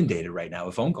being inundated right now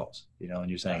with phone calls, and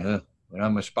you're saying, we don't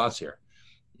have much spots here,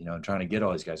 trying to get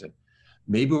all these guys in.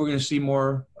 Maybe we're going to see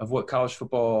more of what college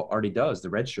football already does, the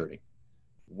redshirting.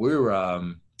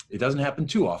 It doesn't happen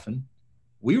too often.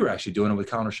 We were actually doing it with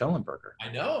Connor Schellenberger.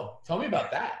 I know. Tell me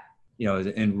about that.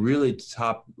 And really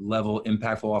top level,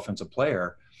 impactful offensive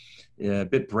player, a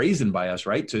bit brazen by us,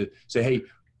 right? To say, hey,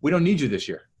 we don't need you this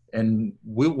year. And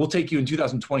we'll take you in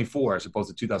 2024 as opposed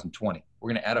to 2020. We're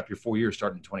going to add up your 4 years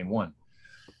starting in 21.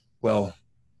 Well,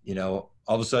 all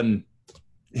of a sudden,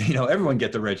 everyone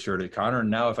get the red shirt at Connor. And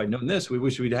now if I'd known this, we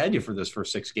wish we'd had you for this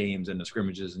first 6 games and the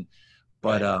scrimmages.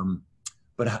 But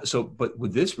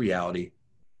with this reality,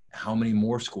 how many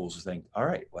more schools think, all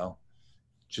right, well,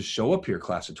 just show up here,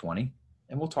 class of 20,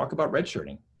 and we'll talk about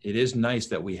redshirting. It is nice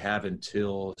that we have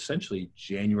until essentially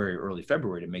January, early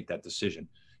February to make that decision.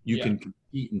 You can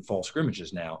compete in fall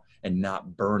scrimmages now and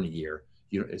not burn a year.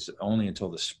 It's only until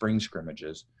the spring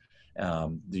scrimmages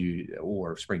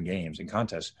or spring games and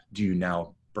contests do you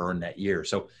now burn that year.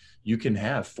 So you can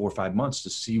have 4 or 5 months to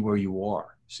see where you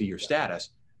are, see your status,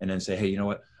 and then say, hey, you know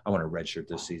what? I want to redshirt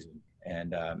this season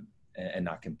and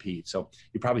not compete. So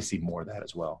you probably see more of that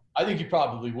as well. I think you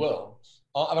probably will.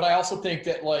 But I also think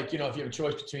that, if you have a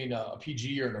choice between a PG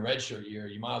year and a redshirt year,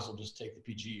 you might as well just take the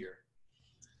PG year.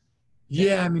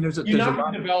 Yeah, I mean, you're not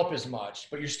going to develop as much,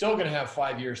 but you're still going to have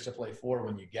 5 years to play for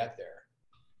when you get there.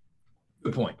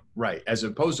 Good point. Right. As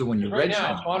opposed to when you redshirt. Right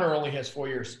now, Connor only has 4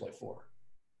 years to play for.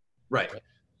 Right.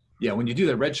 Yeah, when you do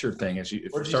the redshirt thing, or do you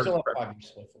still have 5 years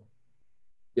to play for?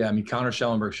 Yeah, I mean, Connor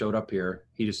Schellenberg showed up here.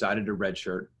 He decided to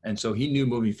redshirt. And so he knew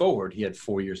moving forward, he had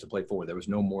 4 years to play forward. There was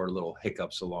no more little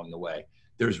hiccups along the way.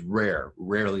 There's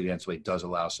rarely the NCAA does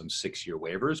allow some 6-year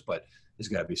waivers, but there's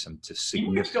got to be some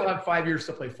significant. He still have 5 years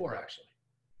to play for, actually.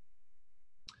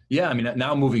 Yeah, I mean,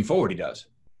 now moving forward, he does.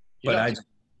 But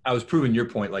I was proving your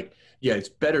point. It's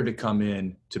better to come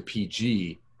in to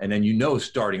PG, and then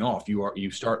starting off,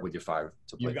 you start with your 5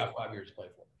 to play. You've got 5 years to play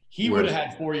for. He would have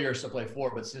had 4 years to play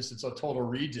for, but since it's a total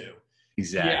redo,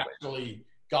 exactly,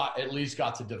 he actually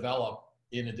got to develop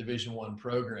in a Division I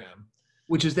program.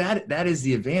 Which is that is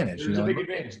the advantage. There's a big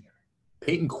advantage there.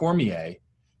 Peyton Cormier,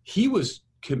 he was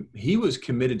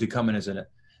committed to come in as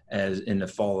in the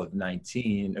fall of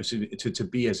 19, or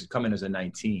to come in as a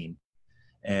 19,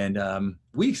 and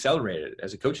we accelerated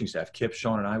as a coaching staff. Kip,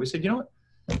 Sean, and I. We said, you know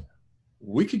what,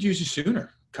 we could use you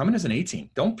sooner. Come in as an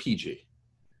 18. Don't PG.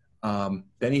 Then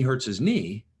he hurts his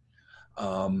knee.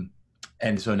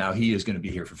 And so now he is going to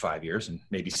be here for 5 years and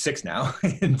maybe 6 now.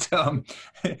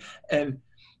 and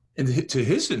to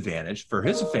his advantage, for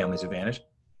his family's advantage,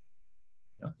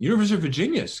 University of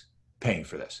Virginia is paying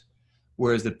for this.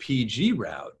 Whereas the PG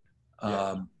route,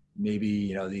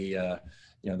 maybe,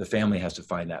 the family has to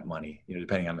find that money,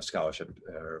 depending on the scholarship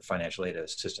or financial aid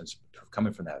assistance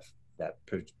coming from that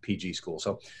PG school.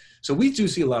 So we do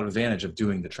see a lot of advantage of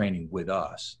doing the training with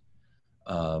us.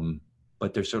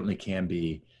 But there certainly can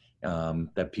be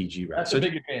that PG route. That's a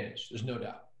big advantage. There's no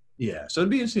doubt. Yeah. So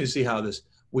it'd be interesting to see how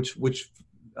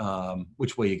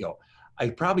which way you go.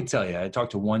 I'd probably tell you, I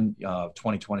talked to one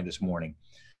 2020 this morning.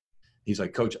 He's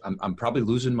like, Coach, I'm probably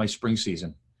losing my spring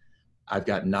season. I've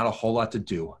got not a whole lot to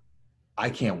do. I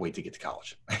can't wait to get to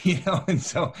college, and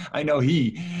so I know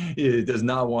he does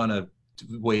not want to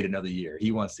wait another year.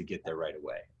 He wants to get there right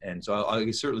away. And so I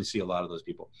certainly see a lot of those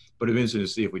people, but it'd be interesting to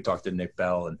see if we talk to Nick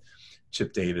Bell and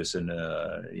Chip Davis and,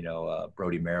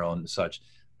 Brody Merrill and such.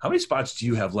 How many spots do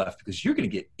you have left? Because you're going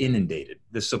to get inundated.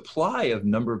 The supply of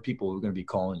number of people who are going to be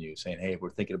calling you saying, hey, we're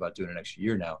thinking about doing an extra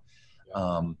year now,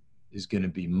 is going to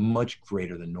be much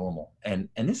greater than normal. And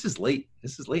this is late.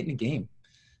 This is late in the game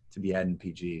to be adding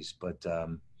PGs. But,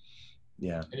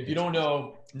 yeah. And if you don't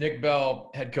know, Nick Bell,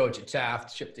 head coach at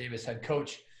Taft, Chip Davis, head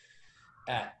coach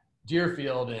at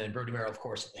Deerfield, and Brody Merrill, of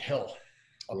course, at the Hill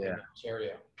up in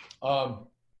Ontario.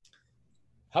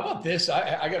 How about this?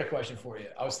 I got a question for you.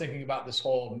 I was thinking about this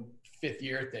whole 5th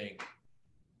year thing.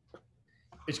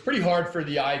 It's pretty hard for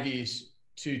the Ivies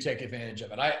to take advantage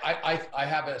of it. I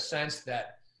have a sense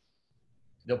that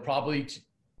they'll probably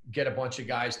get a bunch of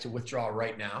guys to withdraw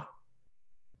right now.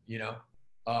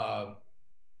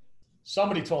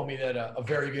 Somebody told me that a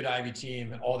very good Ivy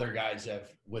team, all their guys have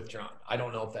withdrawn. I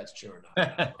don't know if that's true or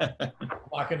not. I'm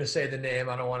not going to say the name.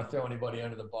 I don't want to throw anybody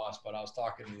under the bus, but I was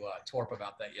talking to Torp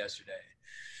about that yesterday.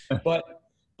 But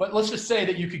let's just say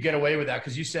that you could get away with that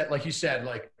because you said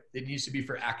it needs to be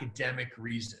for academic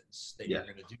reasons that you're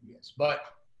going to do this. But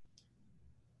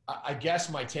I guess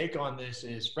my take on this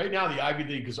is right now the Ivy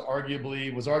League was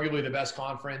arguably the best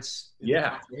conference in the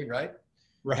country, right?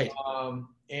 Right.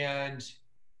 And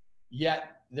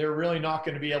yet they're really not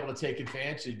going to be able to take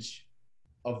advantage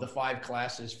of the 5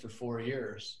 classes for 4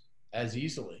 years as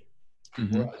easily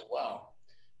or as well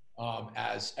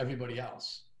as everybody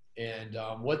else. And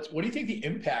what do you think the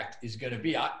impact is going to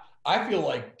be? I feel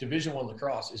like Division I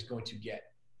lacrosse is going to get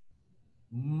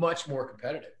much more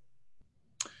competitive.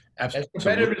 Absolutely. As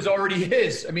competitive as it already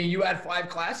is. I mean, you add 5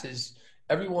 classes,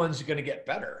 everyone's going to get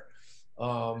better.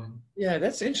 Yeah,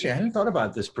 that's interesting. I hadn't thought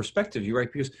about this perspective. You're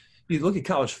right, because you look at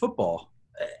college football,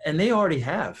 and they already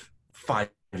have 5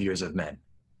 years of men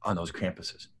on those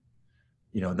campuses.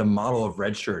 The model of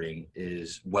redshirting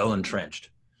is well entrenched,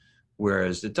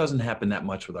 whereas it doesn't happen that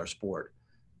much with our sport.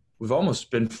 We've almost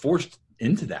been forced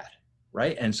into that,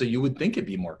 right? And so you would think it'd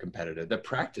be more competitive. That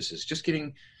practices, just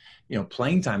getting,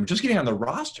 playing time, just getting on the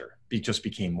roster just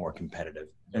became more competitive.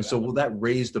 And so will that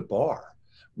raise the bar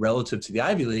relative to the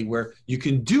Ivy League where you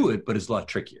can do it, but it's a lot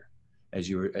trickier, as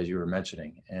you were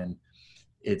mentioning. And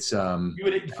it's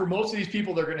for most of these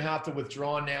people, they're going to have to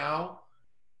withdraw now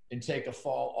and take a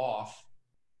fall off.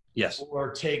 Yes.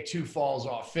 Or take 2 falls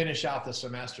off, finish out the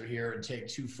semester here and take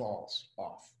 2 falls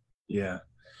off. Yeah.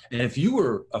 And if you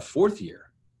were a 4th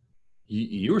year,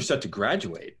 you were set to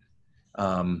graduate.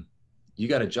 You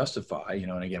got to justify,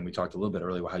 and again, we talked a little bit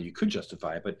earlier about how you could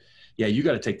justify it, but yeah, you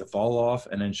got to take the fall off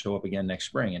and then show up again next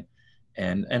spring.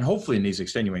 And hopefully in these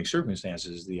extenuating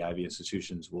circumstances, the Ivy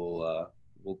institutions will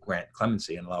grant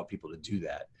clemency and allow people to do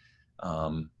that.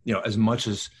 As much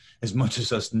as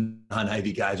us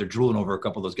non-Ivy guys are drooling over a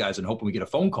couple of those guys and hoping we get a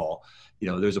phone call,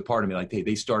 there's a part of me like, hey,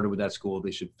 they started with that school,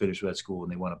 they should finish with that school,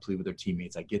 and they want to plead with their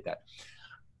teammates. I get that.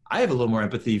 I have a little more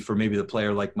empathy for maybe the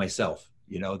player like myself.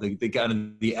 They got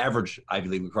the average Ivy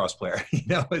League lacrosse player.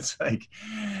 It's like,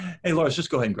 hey, Lawrence, just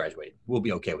go ahead and graduate. We'll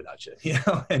be okay without you.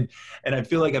 And I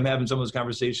feel like I'm having some of those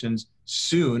conversations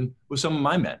soon with some of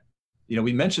my men.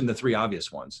 We mentioned the 3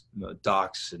 obvious ones: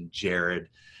 Docs and Jared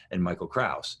and Michael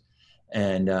Kraus,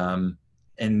 and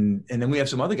then we have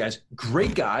some other guys,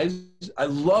 great guys. I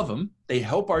love them. They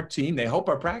help our team. They help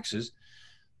our practices.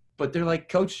 But they're like,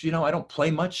 Coach, I don't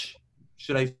play much.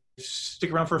 Should I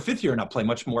stick around for a 5th year and not play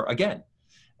much more again?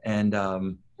 And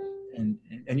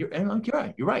you're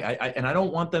right. I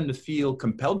don't want them to feel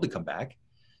compelled to come back,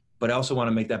 but I also want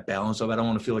to make that balance of, I don't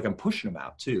want to feel like I'm pushing them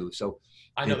out too. So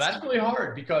I know that's really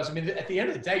hard because at the end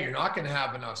of the day, you're not going to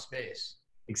have enough space.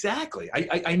 Exactly.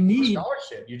 I need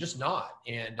scholarship. You're just not.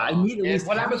 And I need. And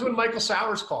what happens when Michael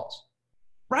Sowers calls?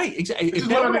 Right. Exactly. This is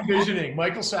what I'm envisioning.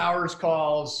 Michael Sowers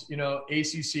calls,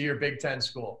 ACC or Big Ten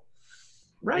school.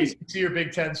 Right. ACC or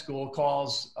Big Ten school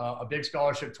calls a big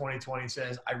scholarship 2020,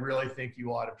 says, I really think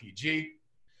you ought to PG.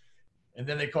 And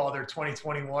then they call their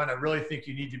 2021, I really think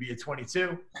you need to be a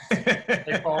 22.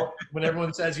 They call, when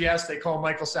everyone says yes, they call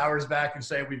Michael Sowers back and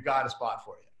say, we've got a spot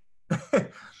for you.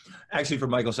 Actually, for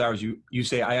Michael Sowers, you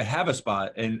say, I have a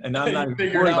spot, and I'm not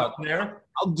even worried about there.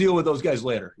 I'll deal with those guys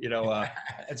later,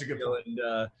 That's a good point.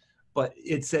 But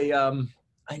it's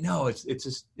I know it's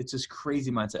this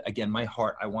crazy mindset. Again, my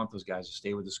heart, I want those guys to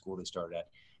stay with the school they started at,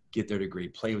 get their degree,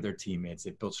 play with their teammates.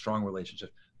 They've built strong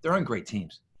relationships. They're on great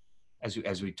teams,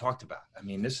 as we talked about. I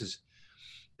mean, this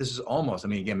is almost, I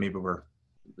mean, again, maybe we're,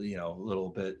 a little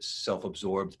bit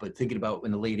self-absorbed, but thinking about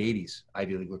in the late 80s,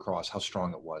 Ivy League lacrosse, how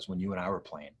strong it was when you and I were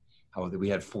playing, how we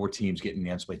had 4 teams getting the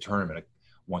NCAA tournament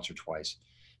once or twice.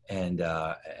 And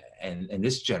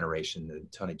this generation, the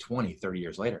 2020, 30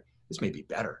 years later, this may be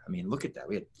better. I mean, look at that.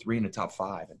 We had 3 in the top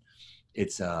 5, and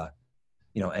it's,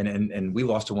 and we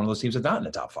lost to one of those teams that's not in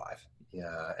the top 5.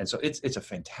 Yeah. And so it's a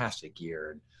fantastic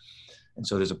year. And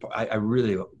so I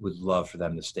really would love for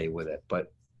them to stay with it.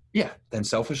 But yeah, then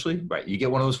selfishly, right, you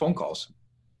get one of those phone calls.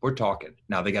 We're talking.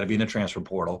 Now they got to be in the transfer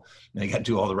portal, and they got to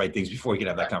do all the right things before you can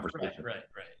have that conversation. Right.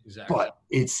 Exactly. But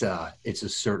it's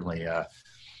certainly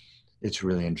it's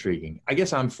really intriguing. I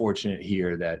guess I'm fortunate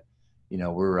here that,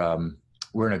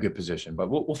 we're in a good position, but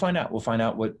we'll find out. We'll find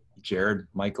out what Jared,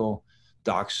 Michael,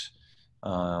 Docs,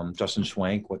 Justin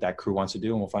Schwenk, what that crew wants to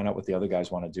do, and we'll find out what the other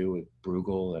guys want to do with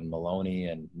Bruegel and Maloney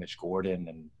and Mitch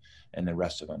Gordon and the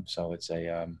rest of them. So it's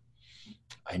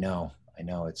I know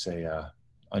it's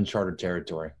uncharted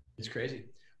territory. It's crazy.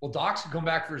 Well, Doc's going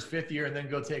back for his 5th year and then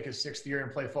go take his 6th year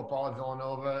and play football at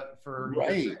Villanova for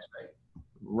right.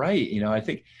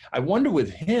 Right. I wonder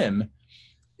with him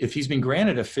if he's been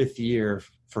granted a 5th year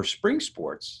for spring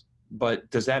sports, but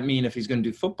does that mean if he's going to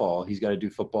do football, he's got to do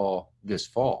football this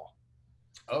fall?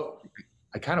 Oh,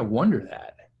 I kind of wonder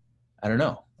that. I don't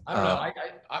know. I don't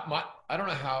know. I don't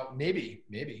know how. Maybe.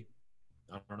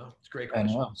 I don't know. It's a great question.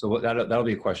 I know. So that'll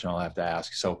be a question I'll have to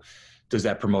ask. So, does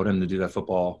that promote him to do that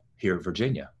football here at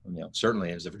Virginia?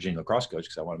 Certainly as a Virginia lacrosse coach,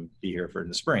 because I want him to be here for in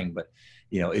the spring. But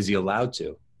is he allowed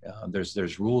to?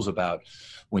 There's rules about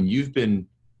when you've been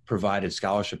provided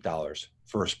scholarship dollars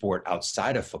for a sport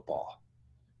outside of football,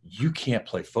 you can't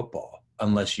play football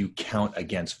unless you count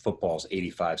against football's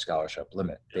 85 scholarship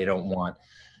limit. They don't want,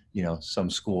 some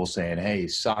school saying, hey,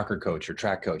 soccer coach or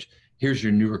track coach, here's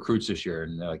your new recruits this year.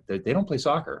 And they're like, they don't play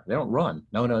soccer. They don't run.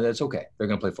 No, that's okay. They're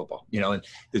going to play football, and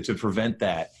to prevent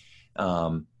that,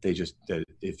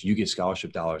 if you get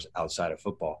scholarship dollars outside of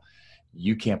football,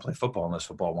 you can't play football unless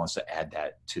football wants to add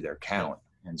that to their count.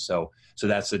 And so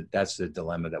that's the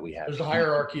dilemma that we have. There's a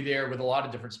hierarchy there with a lot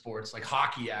of different sports. Like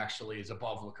hockey actually is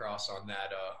above lacrosse on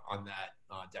that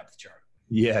depth chart.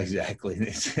 Yeah,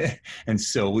 exactly. And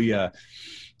so we have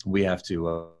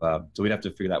to we'd have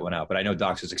to figure that one out. But I know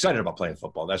Docs is excited about playing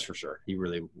football. That's for sure. He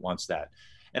really wants that.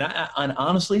 And and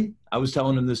honestly, I was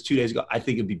telling him this 2 days ago. I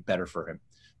think it'd be better for him.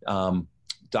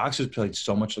 Docs has played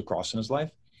so much lacrosse in his life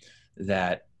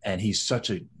and he's such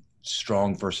a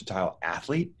strong, versatile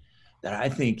athlete that I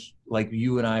think, like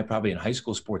you and I probably in high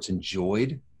school sports,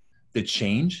 enjoyed the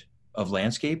change of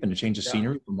landscape and the change of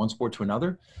scenery from one sport to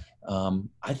another.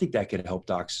 I think that could help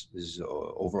Doc's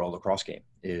overall lacrosse game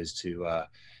is to,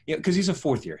 because he's a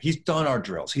 4th year. He's done our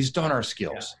drills. He's done our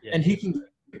skills. And he can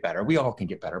get better. We all can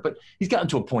get better. But he's gotten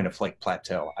to a point of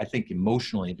plateau. I think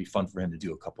emotionally it'd be fun for him to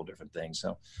do a couple different things.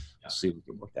 So we'll see if we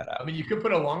can work that out. I mean, you could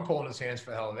put a long pole in his hands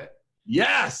for the hell of it.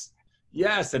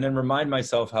 Yes, and then remind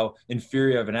myself how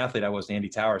inferior of an athlete I was to Andy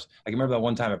Towers. I can remember that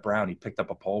one time at Brown, he picked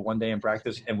up a pole one day in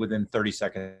practice, and within 30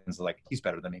 seconds, he's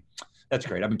better than me. That's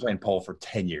great. I've been playing pole for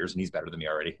 10 years, and he's better than me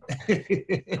already.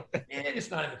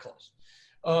 It's not even close.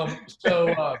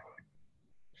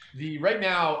 Right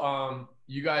now,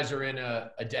 you guys are in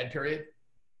a dead period.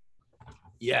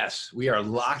 Yes, we are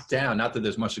locked down. Not that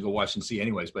there's much to go watch and see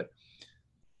anyways, but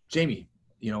Jamie,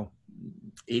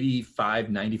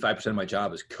 85-95% of my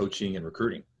job is coaching and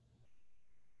recruiting.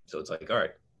 So it's like, all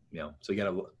right, so you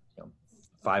got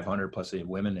 500 plus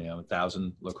women,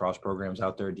 1,000 lacrosse programs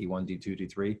out there, D1,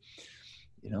 D2,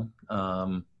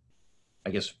 D3, I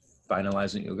guess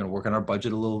finalizing, we're going to work on our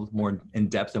budget a little more in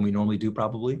depth than we normally do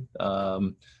probably.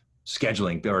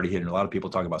 Scheduling, already hitting a lot of people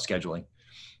talk about scheduling,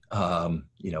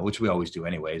 which we always do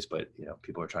anyways, but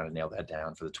people are trying to nail that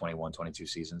down for the 21-22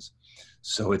 seasons.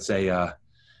 So it's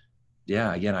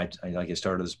again, I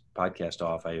started this podcast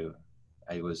off. I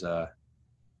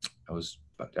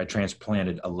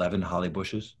transplanted 11 holly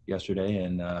bushes yesterday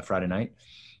and Friday night.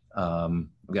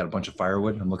 We got a bunch of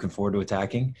firewood I'm looking forward to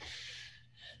attacking.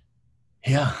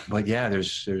 Yeah, but yeah,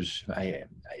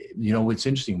 you know, what's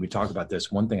interesting, we talked about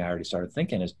this. One thing I already started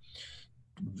thinking is,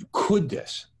 could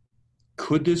this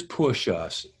push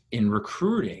us in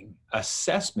recruiting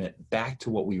assessment back to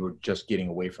what we were just getting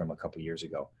away from a couple of years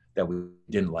ago that we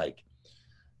didn't like?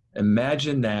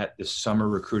 Imagine that the summer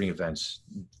recruiting events,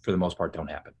 for the most part, don't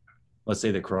happen. Let's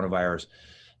say the coronavirus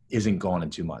isn't gone in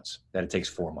 2 months, that it takes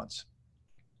 4 months.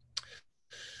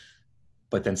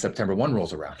 But then September 1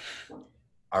 rolls around.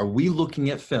 Are we looking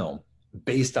at film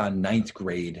based on 9th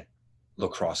grade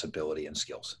lacrosse ability and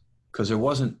skills? Because there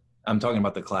wasn't, I'm talking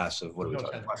about the class of, what are we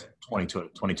talking about?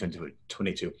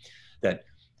 22, that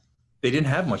they didn't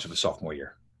have much of a sophomore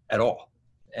year at all.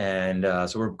 And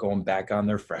so we're going back on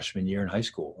their freshman year in high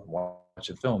school and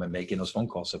watching film and making those phone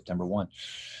calls September 1.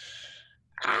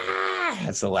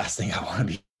 That's the last thing I want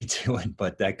to be doing,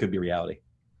 but that could be reality.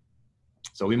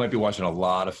 So we might be watching a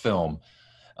lot of film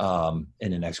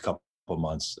in the next couple of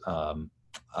months of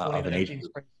an age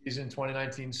spring season,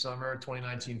 2019 summer,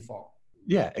 2019 fall.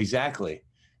 Yeah, exactly.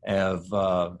 Of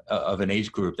an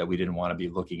age group that we didn't want to be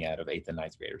looking at, of 8th and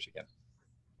 9th graders again.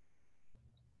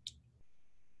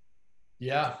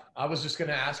 Yeah, I was just going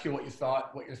to ask you what your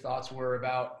thoughts were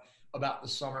about the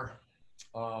summer,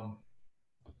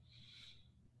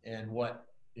 and what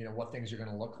things are going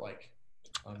to look like.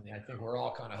 I think we're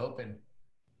all kind of hoping,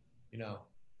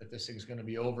 that this thing's going to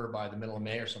be over by the middle of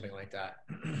May or something like that.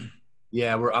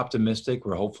 Yeah, we're optimistic.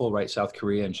 We're hopeful, right? South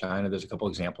Korea and China, there's a couple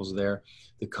examples there.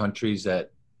 The countries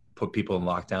that put people in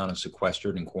lockdown and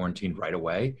sequestered and quarantined right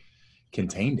away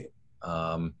contained it.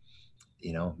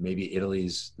 Maybe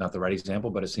Italy's not the right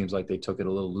example, but it seems like they took it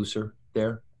a little looser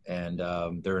there, and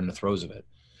they're in the throes of it.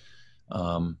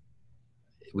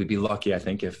 We'd be lucky, I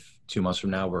think, if 2 months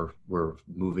from now we're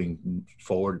moving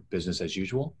forward business as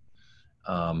usual.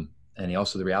 And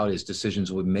also the reality is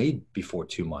decisions will be made before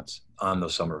 2 months on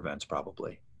those summer events,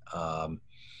 probably. Yeah,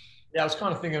 I was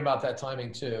kind of thinking about that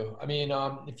timing too. I mean,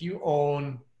 if you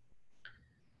own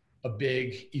a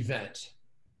big event.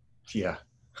 Yeah.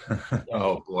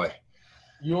 Oh boy.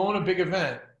 You own a big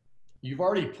event. You've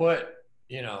already put,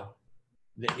 the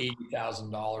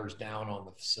 $80,000 down on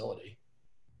the facility.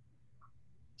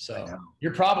 So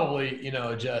you're probably,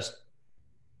 just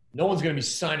no one's going to be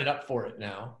signing up for it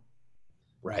now.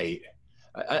 Right.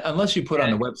 Unless you put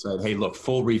on the website, hey, look,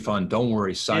 full refund. Don't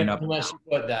worry, sign up. Unless you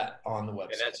put that on the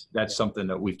website. And that's something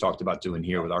that we've talked about doing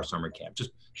here with our summer camp. Just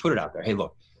put it out there. Hey,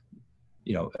 look,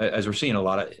 as we're seeing a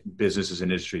lot of businesses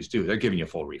and industries do, they're giving you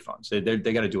full refunds. They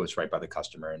got to do what's right by the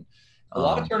customer. And a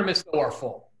lot of tournaments though are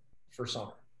full for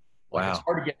summer. Wow. It's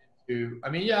hard to get into. I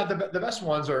mean, yeah, the best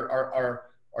ones are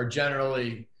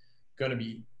generally going to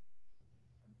be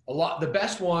a lot. The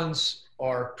best ones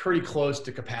are pretty close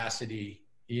to capacity,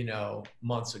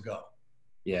 months ago.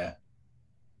 Yeah.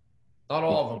 Not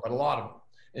all of them, but a lot of them.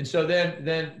 And so then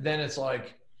it's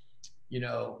like,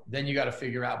 then you got to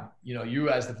figure out, you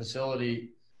as the facility,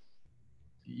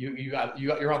 you're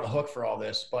on the hook for all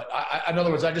this. But in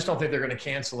other words, I just don't think they're going to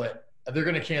cancel it. They're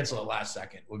going to cancel it last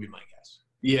second, would be my guess.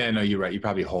 Yeah, no, you're right. You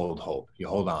probably hold hope. You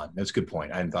hold on. That's a good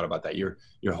point. I hadn't thought about that. You're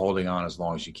holding on as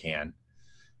long as you can,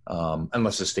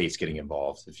 unless the state's getting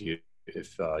involved. If your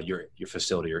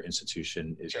facility or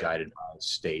institution is guided by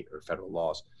state or federal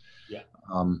laws. Yeah.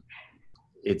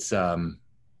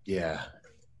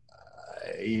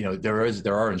 There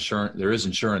is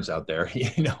insurance out there,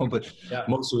 but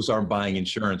most of us aren't buying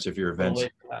insurance if your event's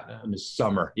in the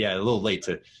summer. Yeah, a little late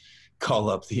to call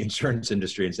up the insurance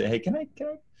industry and say, hey, can I?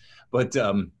 But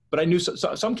I knew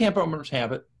some camp owners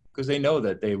have it because they know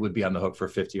that they would be on the hook for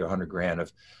 50 or 100 grand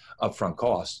of upfront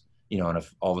costs. And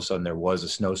if all of a sudden there was a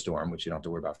snowstorm, which you don't have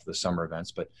to worry about for the summer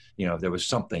events, but if there was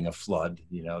something, a flood,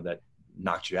 that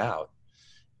knocked you out,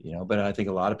 but I think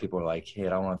a lot of people are like, hey, I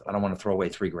don't want to throw away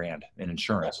 $3,000 in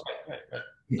insurance,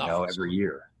 Right. Every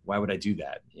year. Why would I do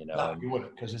that? No, you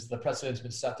wouldn't, because the precedent's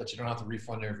been set that you don't have to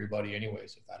refund everybody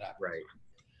anyways if that happens. Right.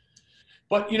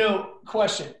 But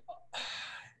question.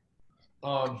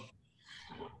 I've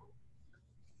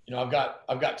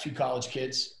got 2 college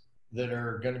kids that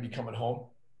are going to be coming home.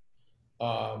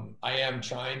 I am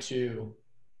trying to,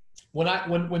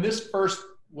 when this first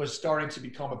was starting to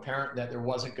become apparent that there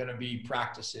wasn't going to be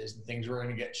practices and things were going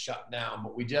to get shut down,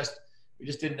 but we just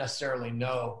didn't necessarily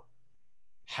know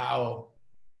how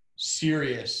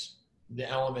serious the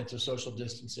element of social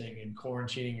distancing and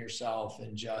quarantining yourself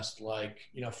and just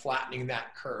flattening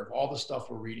that curve, all the stuff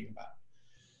we're reading about.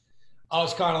 I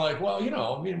was kind of like, well,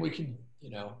 we can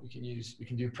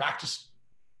do practice,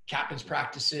 captain's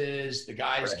practices. The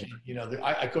guys, right.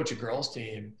 I coach a girls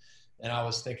team, and I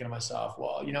was thinking to myself,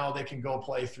 well, they can go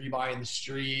play 3x in the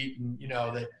street, and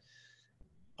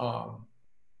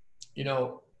you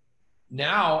know,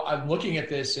 now I'm looking at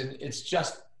this and it's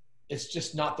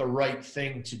just not the right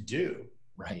thing to do.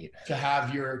 Right. To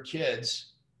have your kids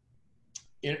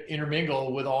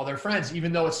intermingle with all their friends,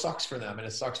 even though it sucks for them and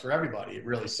it sucks for everybody. It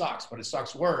really sucks, but it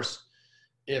sucks worse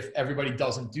if everybody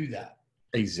doesn't do that.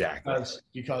 Exactly.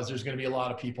 Because there's going to be a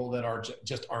lot of people that are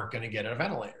just aren't going to get a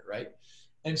ventilator, right?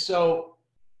 And so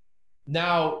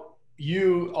now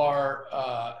you are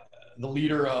the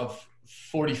leader of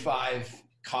 45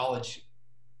 college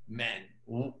men.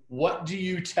 What do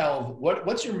you tell?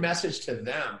 What's your message to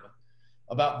them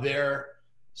about their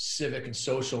civic and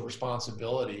social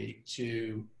responsibility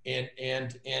to and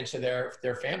to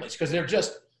their families? Because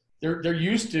they're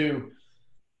used to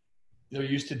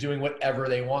doing whatever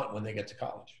they want when they get to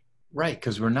college. Right,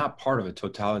 because we're not part of a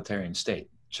totalitarian state.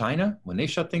 China, when they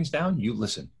shut things down, you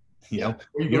listen. You know,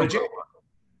 or you go to jail.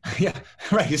 Yeah,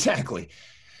 right, exactly.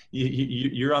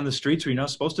 You're on the streets where you're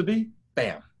not supposed to be.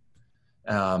 Bam.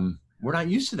 We're not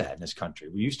used to that in this country.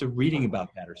 We're used to reading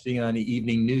about that or seeing it on the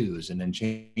evening news and then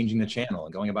changing the channel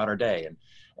and going about our day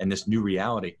and this new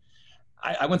reality.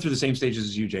 I went through the same stages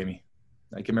as you, Jamie.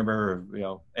 I can remember, you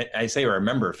know, I say I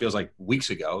remember, it feels like weeks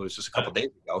ago. It was just a couple of days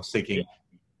ago. I was thinking,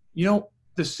 you know,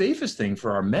 the safest thing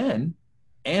for our men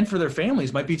and for their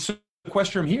families might be to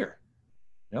sequester them here.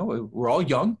 You know, we're all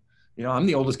young. You know, I'm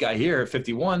the oldest guy here at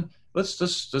 51. Let's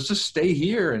just stay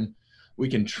here and we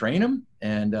can train them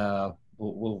and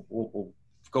we'll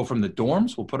go from the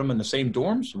dorms. We'll put them in the same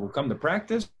dorms. We'll come to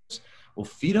practice. We'll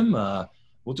feed them.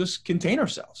 We'll just contain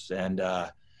ourselves and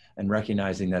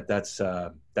recognizing that that's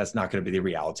not going to be the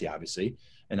reality, obviously.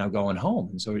 And I'm going home.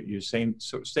 And so you're same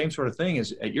sort of thing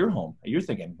as at your home. You're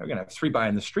thinking, we're going to have 3 by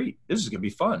in the street. This is going to be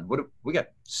fun. We got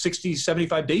 60,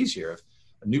 75 days here of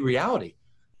a new reality.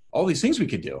 All these things we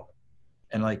could do.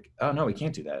 And like, oh no, we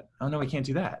can't do that. Oh no, we can't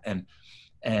do that.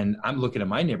 And I'm looking at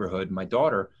my neighborhood, my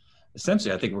daughter,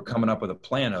 essentially, I think we're coming up with a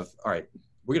plan of, all right,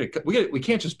 we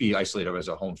can't just be isolated as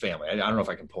a home family. I don't know if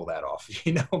I can pull that off,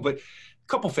 you know, but a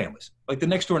couple families, like the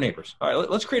next door neighbors. All right,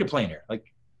 let's create a plan here.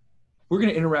 Like, we're going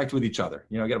to interact with each other.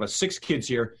 You know, I got about 6 kids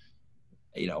here.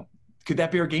 You know, could that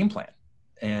be our game plan?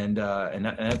 And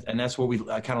that's where we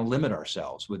kind of limit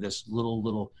ourselves with this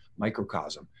little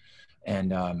microcosm.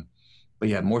 And but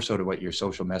yeah, more so to what your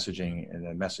social messaging and the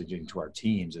messaging to our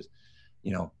teams is,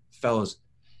 you know, fellas,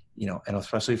 you know, and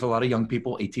especially for a lot of young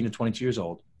people, 18 to 22 years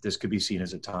old, this could be seen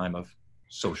as a time of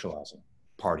socializing,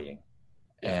 partying.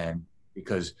 And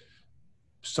because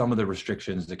some of the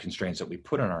restrictions, the constraints that we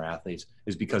put on our athletes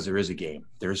is because there is a game.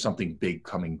 There is something big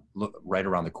coming right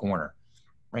around the corner.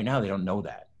 Right now, they don't know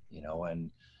that, you know,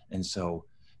 and so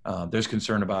there's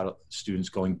concern about students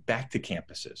going back to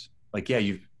campuses. Like, yeah,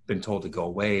 you've been told to go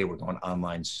away. We're going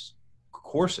online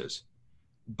courses,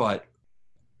 but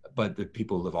the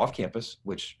people who live off campus,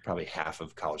 which probably half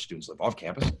of college students live off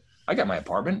campus, I got my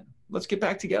apartment. Let's get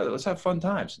back together. Let's have fun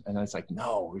times. And it's like,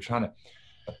 no, we're trying to.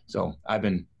 So I've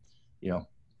been, you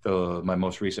know, my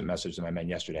most recent message to my men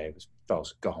yesterday was,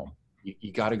 fellas, go home.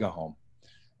 You got to go home.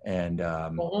 And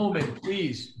go home, and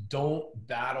please don't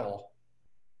battle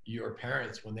your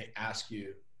parents when they ask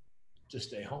you to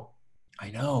stay home. I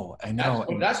know.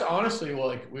 That's honestly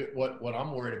like what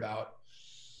I'm worried about.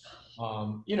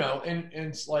 You know, and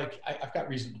it's like I've got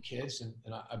reasonable kids, and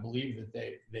I believe that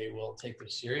they will take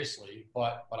this seriously,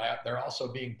 but they're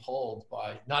also being pulled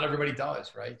by, not everybody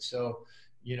does, right? So,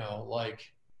 you know,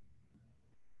 like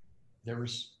there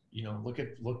was, you know,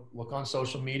 look on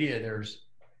social media. There's,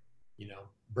 you know,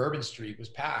 Bourbon Street was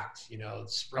packed. You know,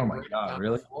 spring break down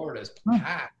really? in Florida is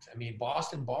packed. I mean,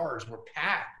 Boston bars were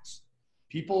packed.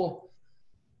 People,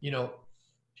 you know,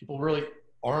 people really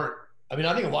aren't. I mean,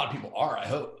 I think a lot of people are, I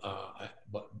hope,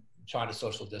 but trying to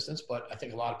social distance, but I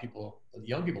think a lot of people,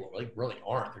 young people really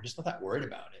aren't. They're just not that worried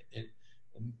about it.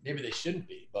 And maybe they shouldn't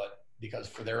be, but because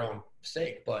for their own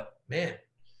sake, but man,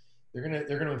 they're going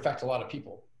to infect a lot of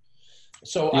people.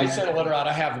 So I sent a letter out.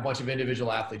 I have a bunch of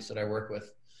individual athletes that I work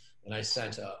with, and I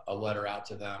sent a letter out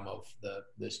to them of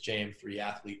this JM3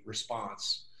 athlete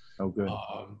response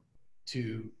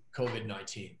to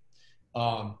COVID-19,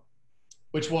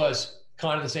 which was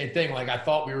kind of the same thing. Like, I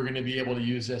thought we were going to be able to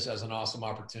use this as an awesome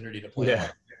opportunity to play. Yeah.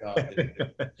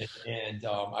 And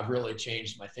I've really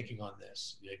changed my thinking on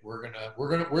this. Like,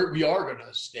 we are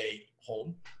gonna stay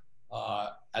home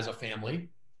as a family.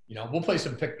 You know, we'll play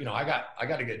some you know, I got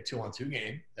to get a 2-on-2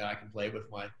 game that I can play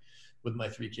with my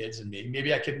 3 kids, and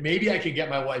maybe I could get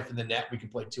my wife in the net. We can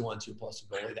play 2-on-2 plus a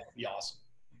goalie. That'd be awesome.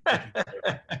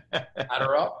 Add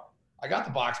her up. I got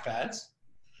the box pads.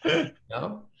 You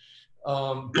know?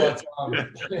 But oh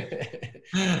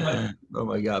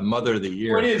my God, Mother of the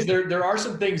Year. Point is, there are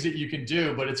some things that you can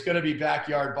do, but it's going to be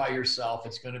backyard by yourself.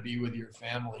 It's going to be with your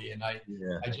family, and I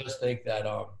just think that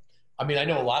I mean, I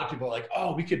know a lot of people are like,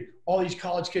 oh, all these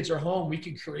college kids are home. We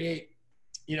can create,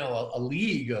 a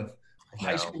league of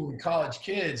high school and college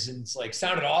kids, and it's like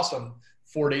sounded awesome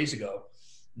 4 days ago.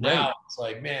 Now it's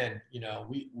like, man,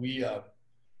 we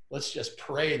let's just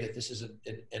pray that this is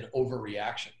an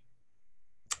overreaction.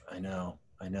 I know.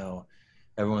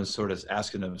 Everyone's sort of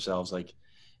asking themselves like,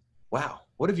 wow,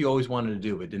 what have you always wanted to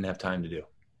do but didn't have time to do?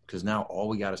 Because now all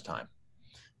we got is time.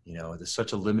 There's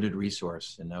such a limited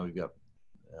resource, and now we've got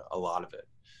a lot of it.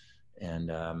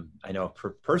 And I know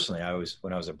personally,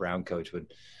 when I was a Brown coach,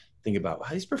 would think about, wow,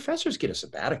 these professors get a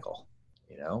sabbatical.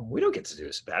 We don't get to do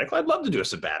a sabbatical. I'd love to do a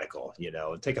sabbatical,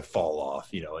 and take a fall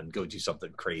off, and go do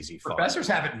something crazy fun. Professors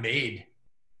have it made.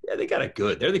 Yeah, they got it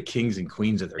good. They're the kings and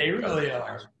queens of their. They really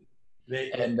are.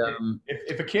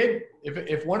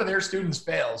 If one of their students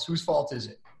fails, whose fault is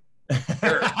it?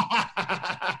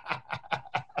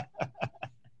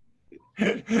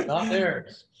 Not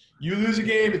theirs. You lose a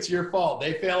game, it's your fault.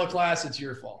 They fail a class, it's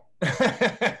your fault.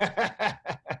 I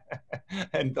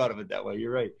hadn't thought of it that way.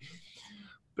 You're right.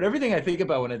 But everything I think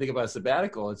about when I think about a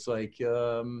sabbatical, it's like,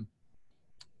 I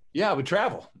would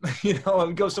travel. I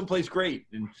would go someplace great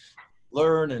and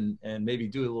learn and maybe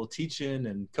do a little teaching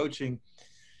and coaching.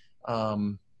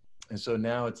 And so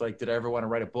now it's like, did I ever want to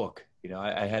write a book?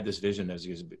 I had this vision there's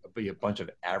going to be a bunch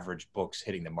of average books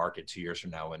hitting the market 2 years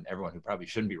from now, and everyone who probably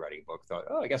shouldn't be writing a book thought,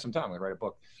 oh, I got some time, I'm going to write a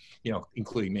book,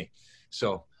 including me.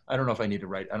 So I don't know if I need to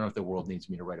write, I don't know if the world needs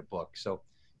me to write a book. So,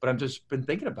 but I've just been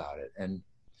thinking about it, and,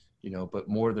 but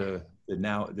more the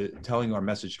telling our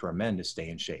message to our men to stay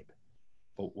in shape.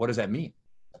 But what does that mean?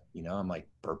 I'm like,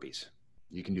 burpees.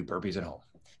 You can do burpees at home,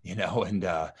 and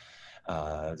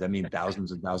does that mean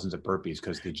thousands and thousands of burpees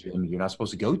because the gym you're not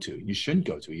supposed to go to? You shouldn't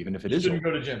go to, even if it is. You shouldn't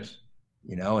go to gyms.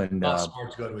 And not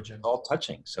smart to go to a gym. All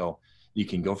touching. So you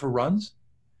can go for runs.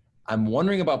 I'm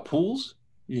wondering about pools.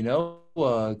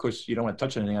 Of course, you don't want to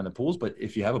touch anything on the pools, but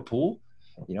if you have a pool,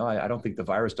 I don't think the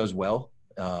virus does well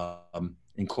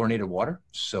in chlorinated water.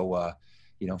 So,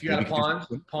 if you got a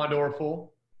pond or a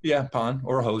pool. Yeah, pond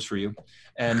or a hose for you.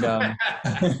 And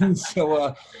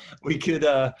so we could,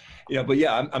 but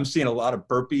yeah, I'm seeing a lot of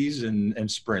burpees and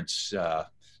sprints,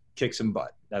 kick some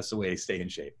butt. That's the way to stay in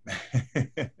shape.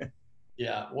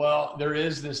 Yeah, well, there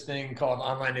is this thing called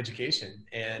online education.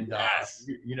 And,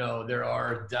 there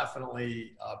are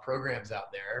definitely programs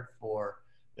out there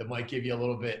that might give you a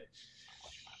little bit,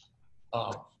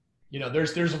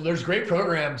 there's great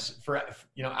programs for,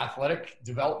 athletic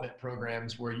development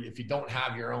programs where if you don't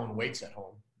have your own weights at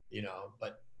home,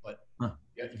 but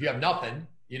if you have nothing,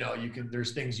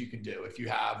 there's things you can do. If you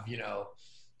have,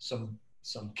 some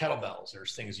kettlebells,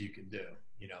 there's things you can do,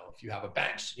 if you have a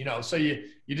bench, so you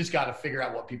just got to figure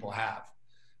out what people have.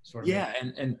 Yeah.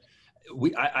 And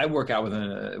I work out with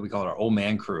we call it our old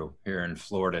man crew here in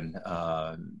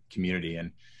Florida community.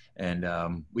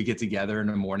 And we get together in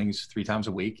the mornings 3 times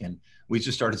a week, and we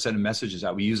just started sending messages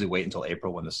out. We usually wait until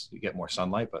April when we get more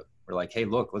sunlight, but we're like, hey,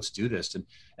 look, let's do this. And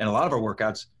a lot of our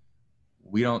workouts,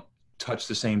 we don't touch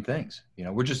the same things.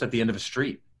 We're just at the end of a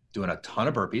street doing a ton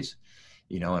of burpees,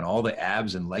 and all the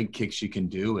abs and leg kicks you can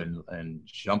do, and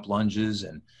jump lunges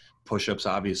and push-ups,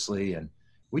 obviously. And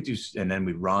then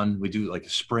we run, we do like a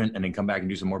sprint, and then come back and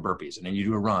do some more burpees. And then you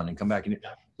do a run and come back and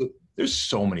there's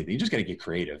so many things. You just got to get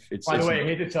creative. By the way, I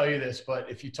hate to tell you this, but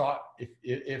if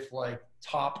like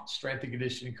top strength and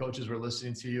conditioning coaches were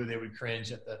listening to you, they would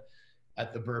cringe at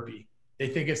the burpee. They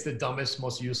think it's the dumbest,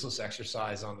 most useless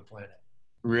exercise on the planet.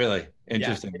 Really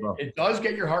interesting. Yeah, it does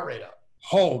get your heart rate up.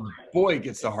 Oh boy, it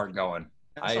gets the heart going.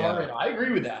 I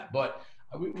agree with that, but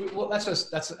well,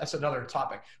 that's another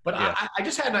topic. But yeah. I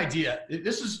just had an idea.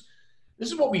 This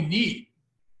is what we need.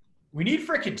 We need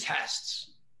freaking tests.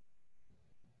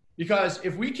 Because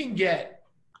if we can get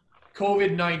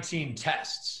COVID-19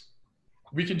 tests,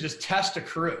 we can just test a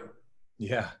crew.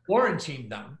 Yeah. Quarantine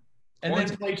them and then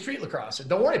play street lacrosse and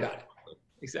don't worry about it.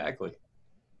 Exactly.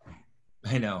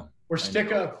 I know. Or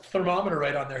stick a thermometer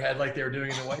right on their head like they were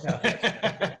doing in the White House.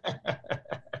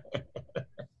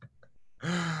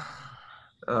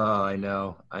 Oh, I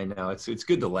know. It's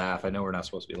good to laugh. I know we're not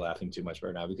supposed to be laughing too much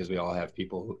right now because we all have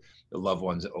people the loved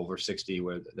ones over 60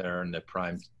 that are in the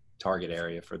prime target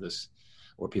area for this,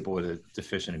 or people with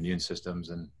deficient immune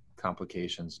systems and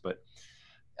complications. But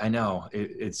I know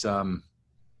it's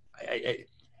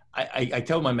I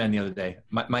tell my men the other day,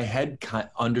 my head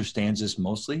understands this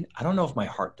mostly. I don't know if my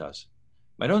heart does.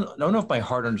 I don't know if my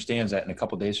heart understands that in a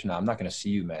couple of days from now, I'm not going to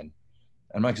see you, men.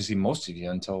 I'm not going to see most of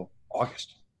you until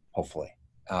August. hopefully.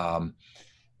 And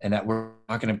that we're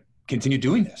not going to continue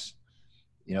doing this.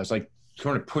 It's like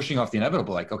sort of pushing off the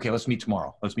inevitable, like, okay, let's meet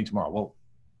tomorrow. Well,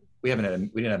 we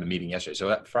didn't have a meeting yesterday. So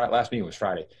that last meeting was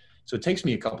Friday. So it takes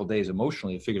me a couple of days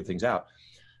emotionally to figure things out.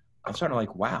 I'm starting to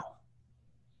like, wow,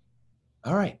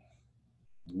 all right,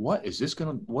 what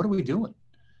are we doing?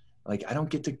 Like, I don't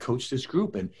get to coach this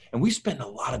group. And we spend a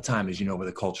lot of time, as you know, with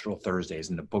the cultural Thursdays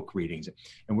and the book readings,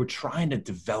 and we're trying to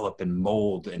develop and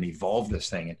mold and evolve this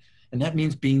thing. And that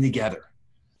means being together.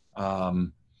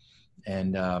 And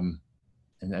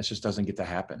that just doesn't get to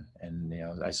happen. And,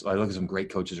 I look at some great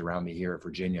coaches around me here at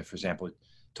Virginia, for example,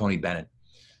 Tony Bennett,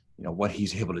 what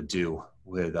he's able to do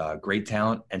with great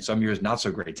talent and some years not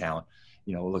so great talent.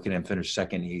 Look at him finish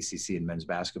second in the ACC in men's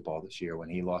basketball this year when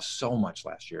he lost so much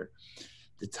last year.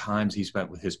 The times he spent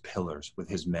with his pillars, with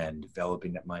his men,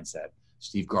 developing that mindset.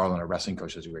 Steve Garland, a wrestling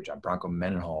coach, does a great job. Bronco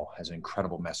Mendenhall has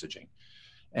incredible messaging.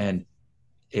 And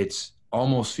it's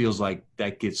almost feels like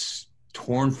that gets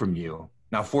torn from you.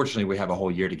 Now, fortunately, we have a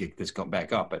whole year to get this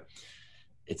back up, but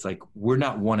it's like we're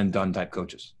not one and done type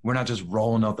coaches. We're not just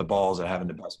rolling out the balls and having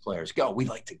the best players go. We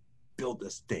like to build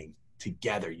this thing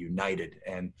together, united.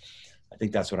 And I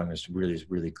think that's what I'm going to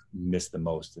really miss the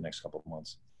most the next couple of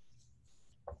months.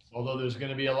 Although there's going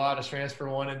to be a lot of transfer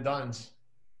one and dones.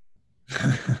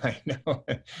 I know.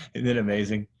 Isn't it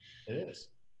amazing? It is.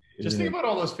 Just think about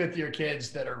all those fifth-year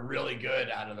kids that are really good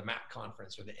out of the MAC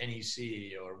conference or the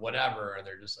NEC or whatever, and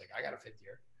they're just like, I got a fifth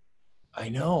year. I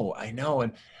know.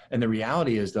 And the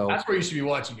reality is, though, that's where you should be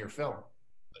watching your film.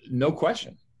 No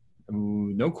question.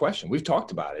 We've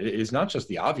talked about it. It's not just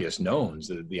the obvious knowns,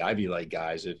 the Ivy League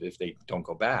guys. If they don't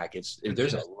go back, there's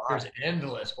a lot. There's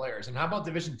endless players. And how about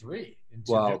Division III?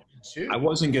 Well, I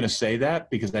wasn't going to say that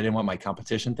because I didn't want my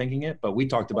competition thinking it, but we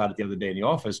talked about it the other day in the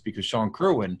office because Sean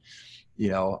Kerwin,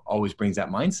 always brings that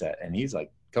mindset, and he's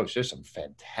like, Coach, there's some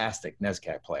fantastic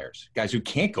NESCAC players, guys who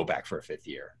can't go back for a fifth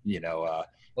year.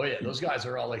 Oh yeah, those guys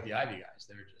are all like the Ivy guys.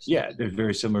 They're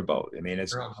very similar boat. I mean,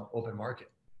 they're on the open market.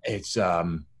 It's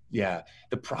yeah.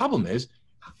 The problem is,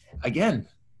 again,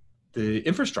 the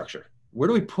infrastructure. Where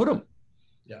do we put them?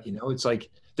 Yeah. It's like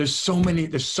there's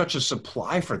such a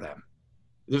supply for them.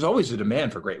 There's always a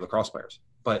demand for great lacrosse players,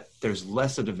 but there's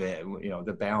less of demand,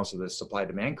 the balance of the supply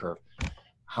demand curve.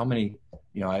 How many,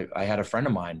 I had a friend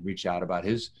of mine reach out about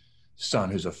his son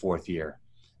who's a fourth year,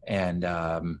 and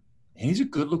he's a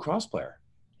good lacrosse player.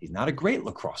 He's not a great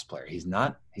lacrosse player. He's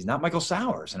not Michael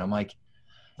Sowers. And I'm like,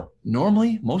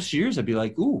 normally most years I'd be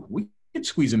like, ooh, we could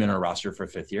squeeze him in our roster for a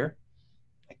fifth year.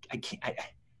 I can't,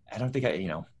 I don't think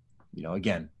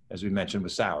again, as we mentioned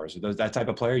with Sowers, that type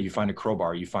of player, you find a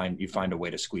crowbar, you find a way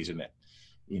to squeeze him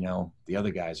in. The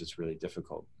other guys, it's really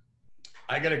difficult.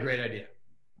 I got a great idea.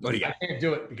 What do you got? I can't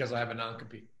do it because I have a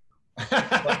non-compete.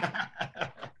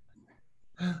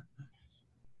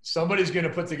 Somebody's going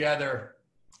to put together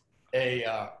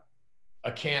a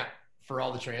camp for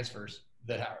all the transfers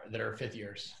that are fifth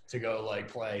years to go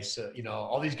play. So,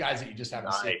 all these guys that you just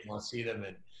haven't seen, you want to see them,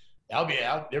 and there'll be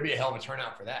a hell of a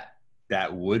turnout for that.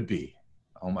 That would be,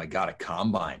 oh my God, a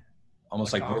combine,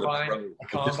 almost like a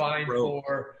combine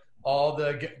for all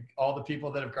the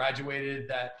people that have graduated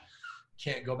that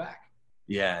can't go back.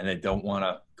 Yeah, and they don't want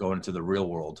to go into the real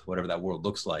world, whatever that world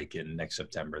looks like in next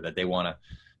September. That'd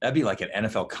be like an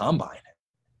NFL combine.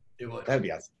 It would. That'd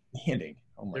be outstanding.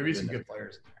 Oh my There'd be some good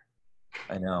players in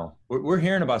there. I know. We're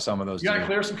hearing about some of those. You got to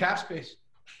clear some cap space.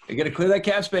 You got to clear that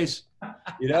cap space.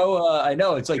 I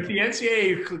know. It's like if the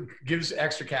NCAA gives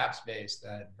extra cap space,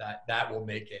 that will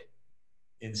make it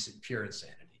pure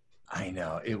insanity. I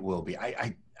know it will be.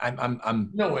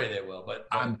 I'm no way they will, but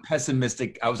I'm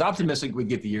pessimistic. I was optimistic we'd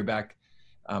get the year back.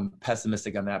 I'm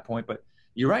pessimistic on that point, but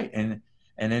you're right. And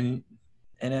then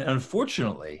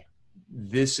unfortunately,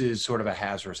 this is sort of a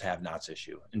has versus have-nots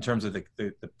issue in terms of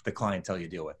the clientele you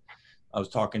deal with. I was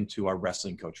talking to our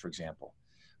wrestling coach, for example.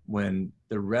 When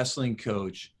the wrestling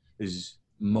coach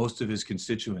most of his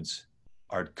constituents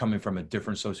are coming from a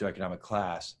different socioeconomic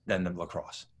class than the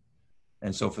lacrosse.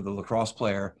 And so for the lacrosse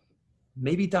player,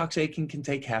 maybe Dox Aitken can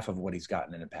take half of what he's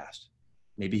gotten in the past.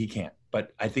 Maybe he can't.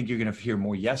 But I think you're going to hear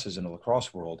more yeses in the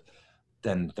lacrosse world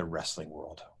than the wrestling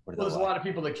world. There's a lot of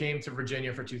people that came to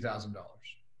Virginia for $2,000.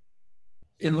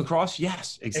 In lacrosse,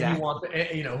 yes, exactly.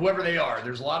 And you want whoever they are.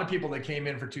 There's a lot of people that came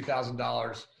in for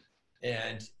 $2,000,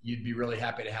 and you'd be really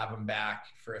happy to have them back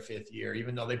for a fifth year,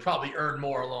 even though they probably earned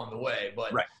more along the way.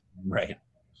 But right.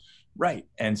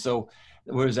 And so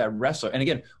where's that wrestler? And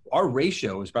again, our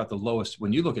ratio is about the lowest.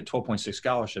 When you look at 12.6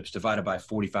 scholarships divided by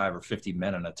 45 or 50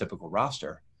 men on a typical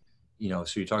roster, so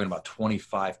you're talking about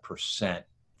 25%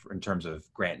 in terms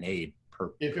of grant and aid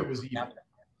per. If it was even.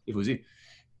 If it was even.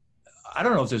 I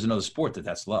don't know if there's another sport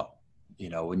that's low. You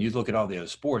know, when you look at all the other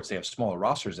sports, they have smaller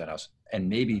rosters than us and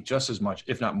maybe just as much,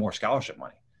 if not more, scholarship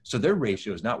money. So their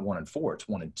ratio is not 1-4, it's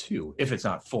 1-2. If it's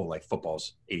not full, like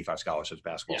football's 85 scholarships,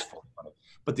 basketball's full.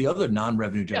 But the other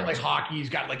non-revenue like hockey's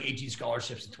got like 18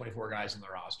 scholarships and 24 guys in the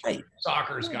roster. Right.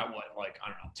 Soccer's got what, like, I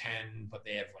don't know, 10, but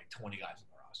they have like 20 guys in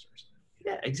the rosters.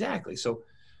 Yeah, exactly. So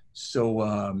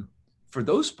for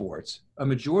those sports, a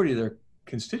majority of their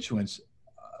constituents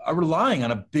are relying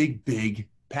on a big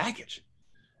package.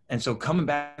 And so coming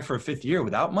back for a fifth year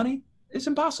without money is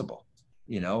impossible,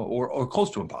 you know, or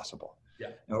close to impossible.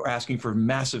 Yeah. Or asking for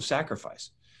massive sacrifice.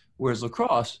 Whereas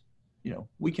lacrosse, you know,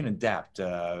 we can adapt,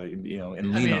 you know,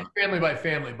 and lean on. Family by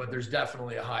family, but there's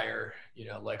definitely a higher, you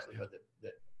know, likelihood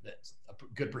that a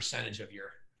good percentage of your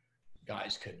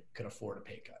guys could afford a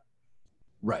pay cut.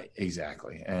 Right,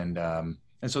 exactly. And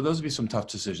so those would be some tough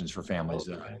decisions for families.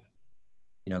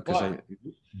 You know, because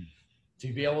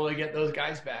to be able to get those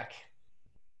guys back,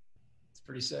 it's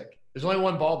pretty sick. There's only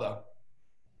one ball though.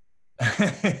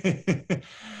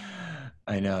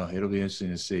 I know it'll be interesting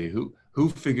to see who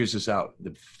figures this out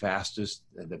the fastest,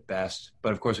 the best.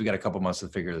 But of course, we got a couple months to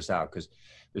figure this out because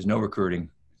there's no recruiting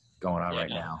going on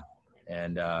now.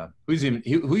 And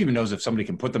who even knows if somebody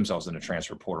can put themselves in a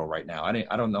transfer portal right now?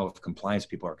 I don't know if compliance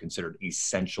people are considered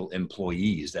essential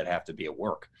employees that have to be at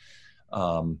work.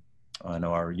 I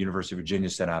know our University of Virginia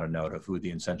sent out a note of who the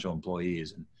essential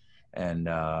employees and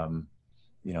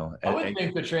you know. I would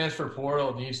think the transfer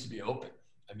portal needs to be open.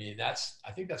 I mean, I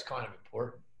think that's kind of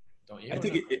important, don't you?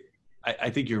 I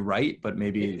think you're right, but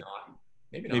maybe not.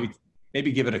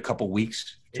 Maybe give it a couple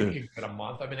weeks. Maybe give it a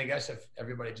month. I mean, I guess if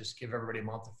everybody just give everybody a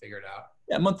month to figure it out.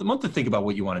 Yeah, a month to think about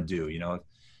what you want to do. You know,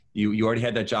 you already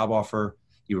had that job offer.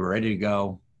 You were ready to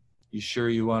go. You sure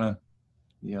you want to,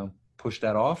 you know, push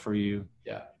that off, or you?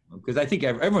 Yeah. Because I think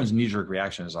everyone's knee-jerk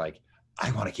reaction is like, I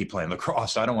want to keep playing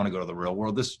lacrosse. I don't want to go to the real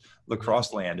world. This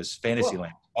lacrosse land is fantasy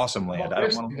land, awesome land.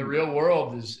 The real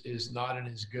world is not in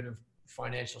as good of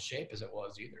financial shape as it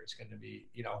was either. It's going to be,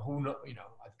 you know,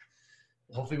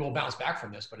 hopefully we'll bounce back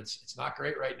from this, but it's not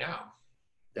great right now.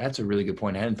 That's a really good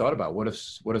point. I hadn't thought about what if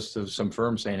some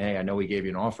firm saying, hey, I know we gave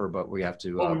you an offer, but we have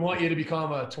to. Well, we want you to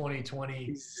become a 2020.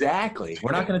 Exactly.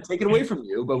 We're not going to take it away from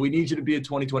you, but we need you to be a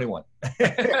 2021.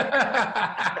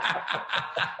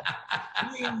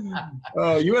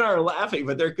 Oh, you and I are laughing,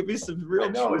 but there could be some real.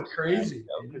 No, it's crazy. You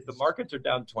know, because the markets are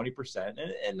down 20%,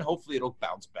 and hopefully it'll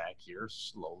bounce back here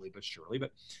slowly but surely. But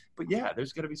yeah,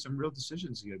 there's going to be some real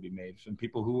decisions going to be made from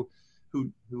people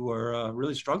who are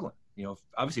really struggling. You know,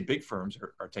 obviously big firms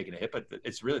are taking a hit, but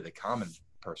it's really the common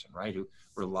person, right, who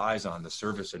relies on the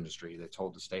service industry. They're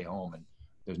told to stay home, and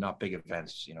there's not big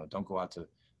events. You know, don't go out to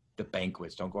the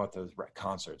banquets, don't go out to the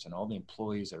concerts, and all the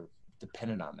employees are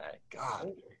dependent on that.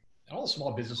 God. And all the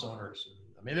small business owners.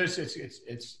 I mean,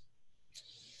 it's.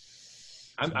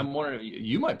 I'm wondering if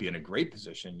you might be in a great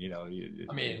position. You know,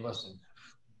 I mean, listen.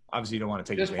 Obviously, you don't want to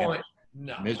take this advantage. Point,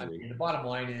 no. Misery. I mean, the bottom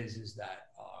line is that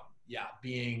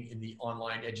being in the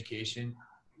online education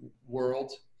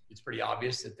world, it's pretty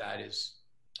obvious that is,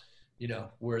 you know,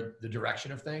 where the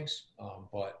direction of things.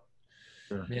 But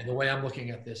sure. Man, the way I'm looking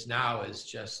at this now is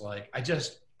just like I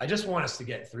just want us to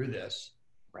get through this.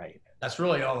 Right. That's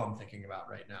really all I'm thinking about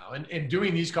right now. And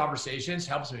doing these conversations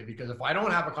helps me because if I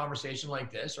don't have a conversation like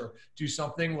this or do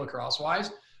something lacrosse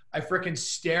wise, I freaking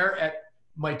stare at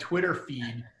my Twitter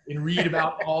feed and read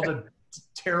about all the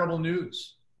terrible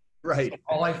news. Right. That's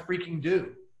all I freaking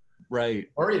do. Right.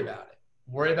 Worry about it.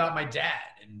 Worry about my dad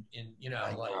and you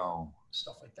know,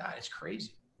 stuff like that. It's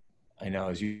crazy. I know.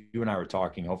 As you and I were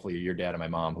talking, hopefully your dad and my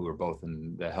mom, who are both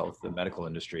in the health and medical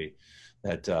industry,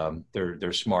 that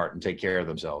they're smart and take care of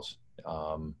themselves.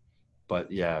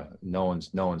 But yeah, no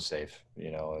one's safe.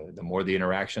 You know, the more the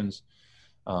interactions,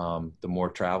 the more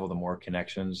travel, the more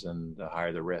connections, and the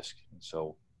higher the risk.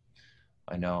 So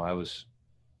I'm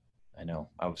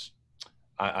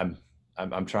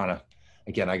trying to,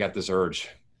 again, I got this urge.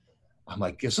 I'm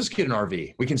like, let's get an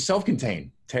RV. We can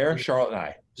self-contain. Tara, Charlotte, and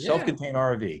I. Self-contained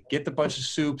RV. Get the bunch of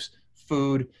soups,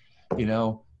 food, you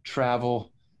know,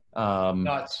 travel.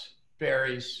 Nuts,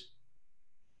 berries,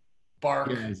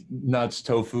 bark. Yeah, nuts,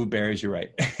 tofu, berries. You're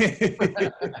right.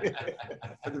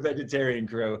 For the vegetarian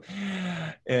crew,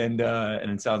 and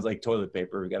it sounds like toilet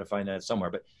paper. We got to find that somewhere.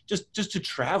 But just to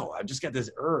travel, I've just got this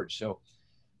urge. So,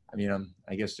 I mean,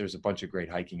 I guess there's a bunch of great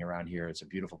hiking around here. It's a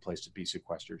beautiful place to be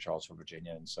sequestered, Charlottesville,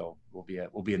 Virginia, and so we'll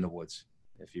be in the woods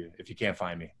if you can't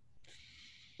find me.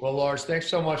 Well, Lars, thanks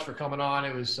so much for coming on.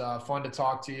 It was fun to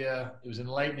talk to you. It was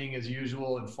enlightening as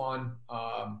usual and fun.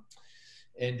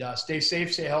 And stay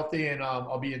safe, stay healthy, and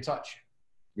I'll be in touch.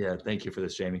 Yeah, thank you for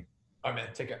this, Jamie. All right,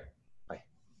 man. Take care.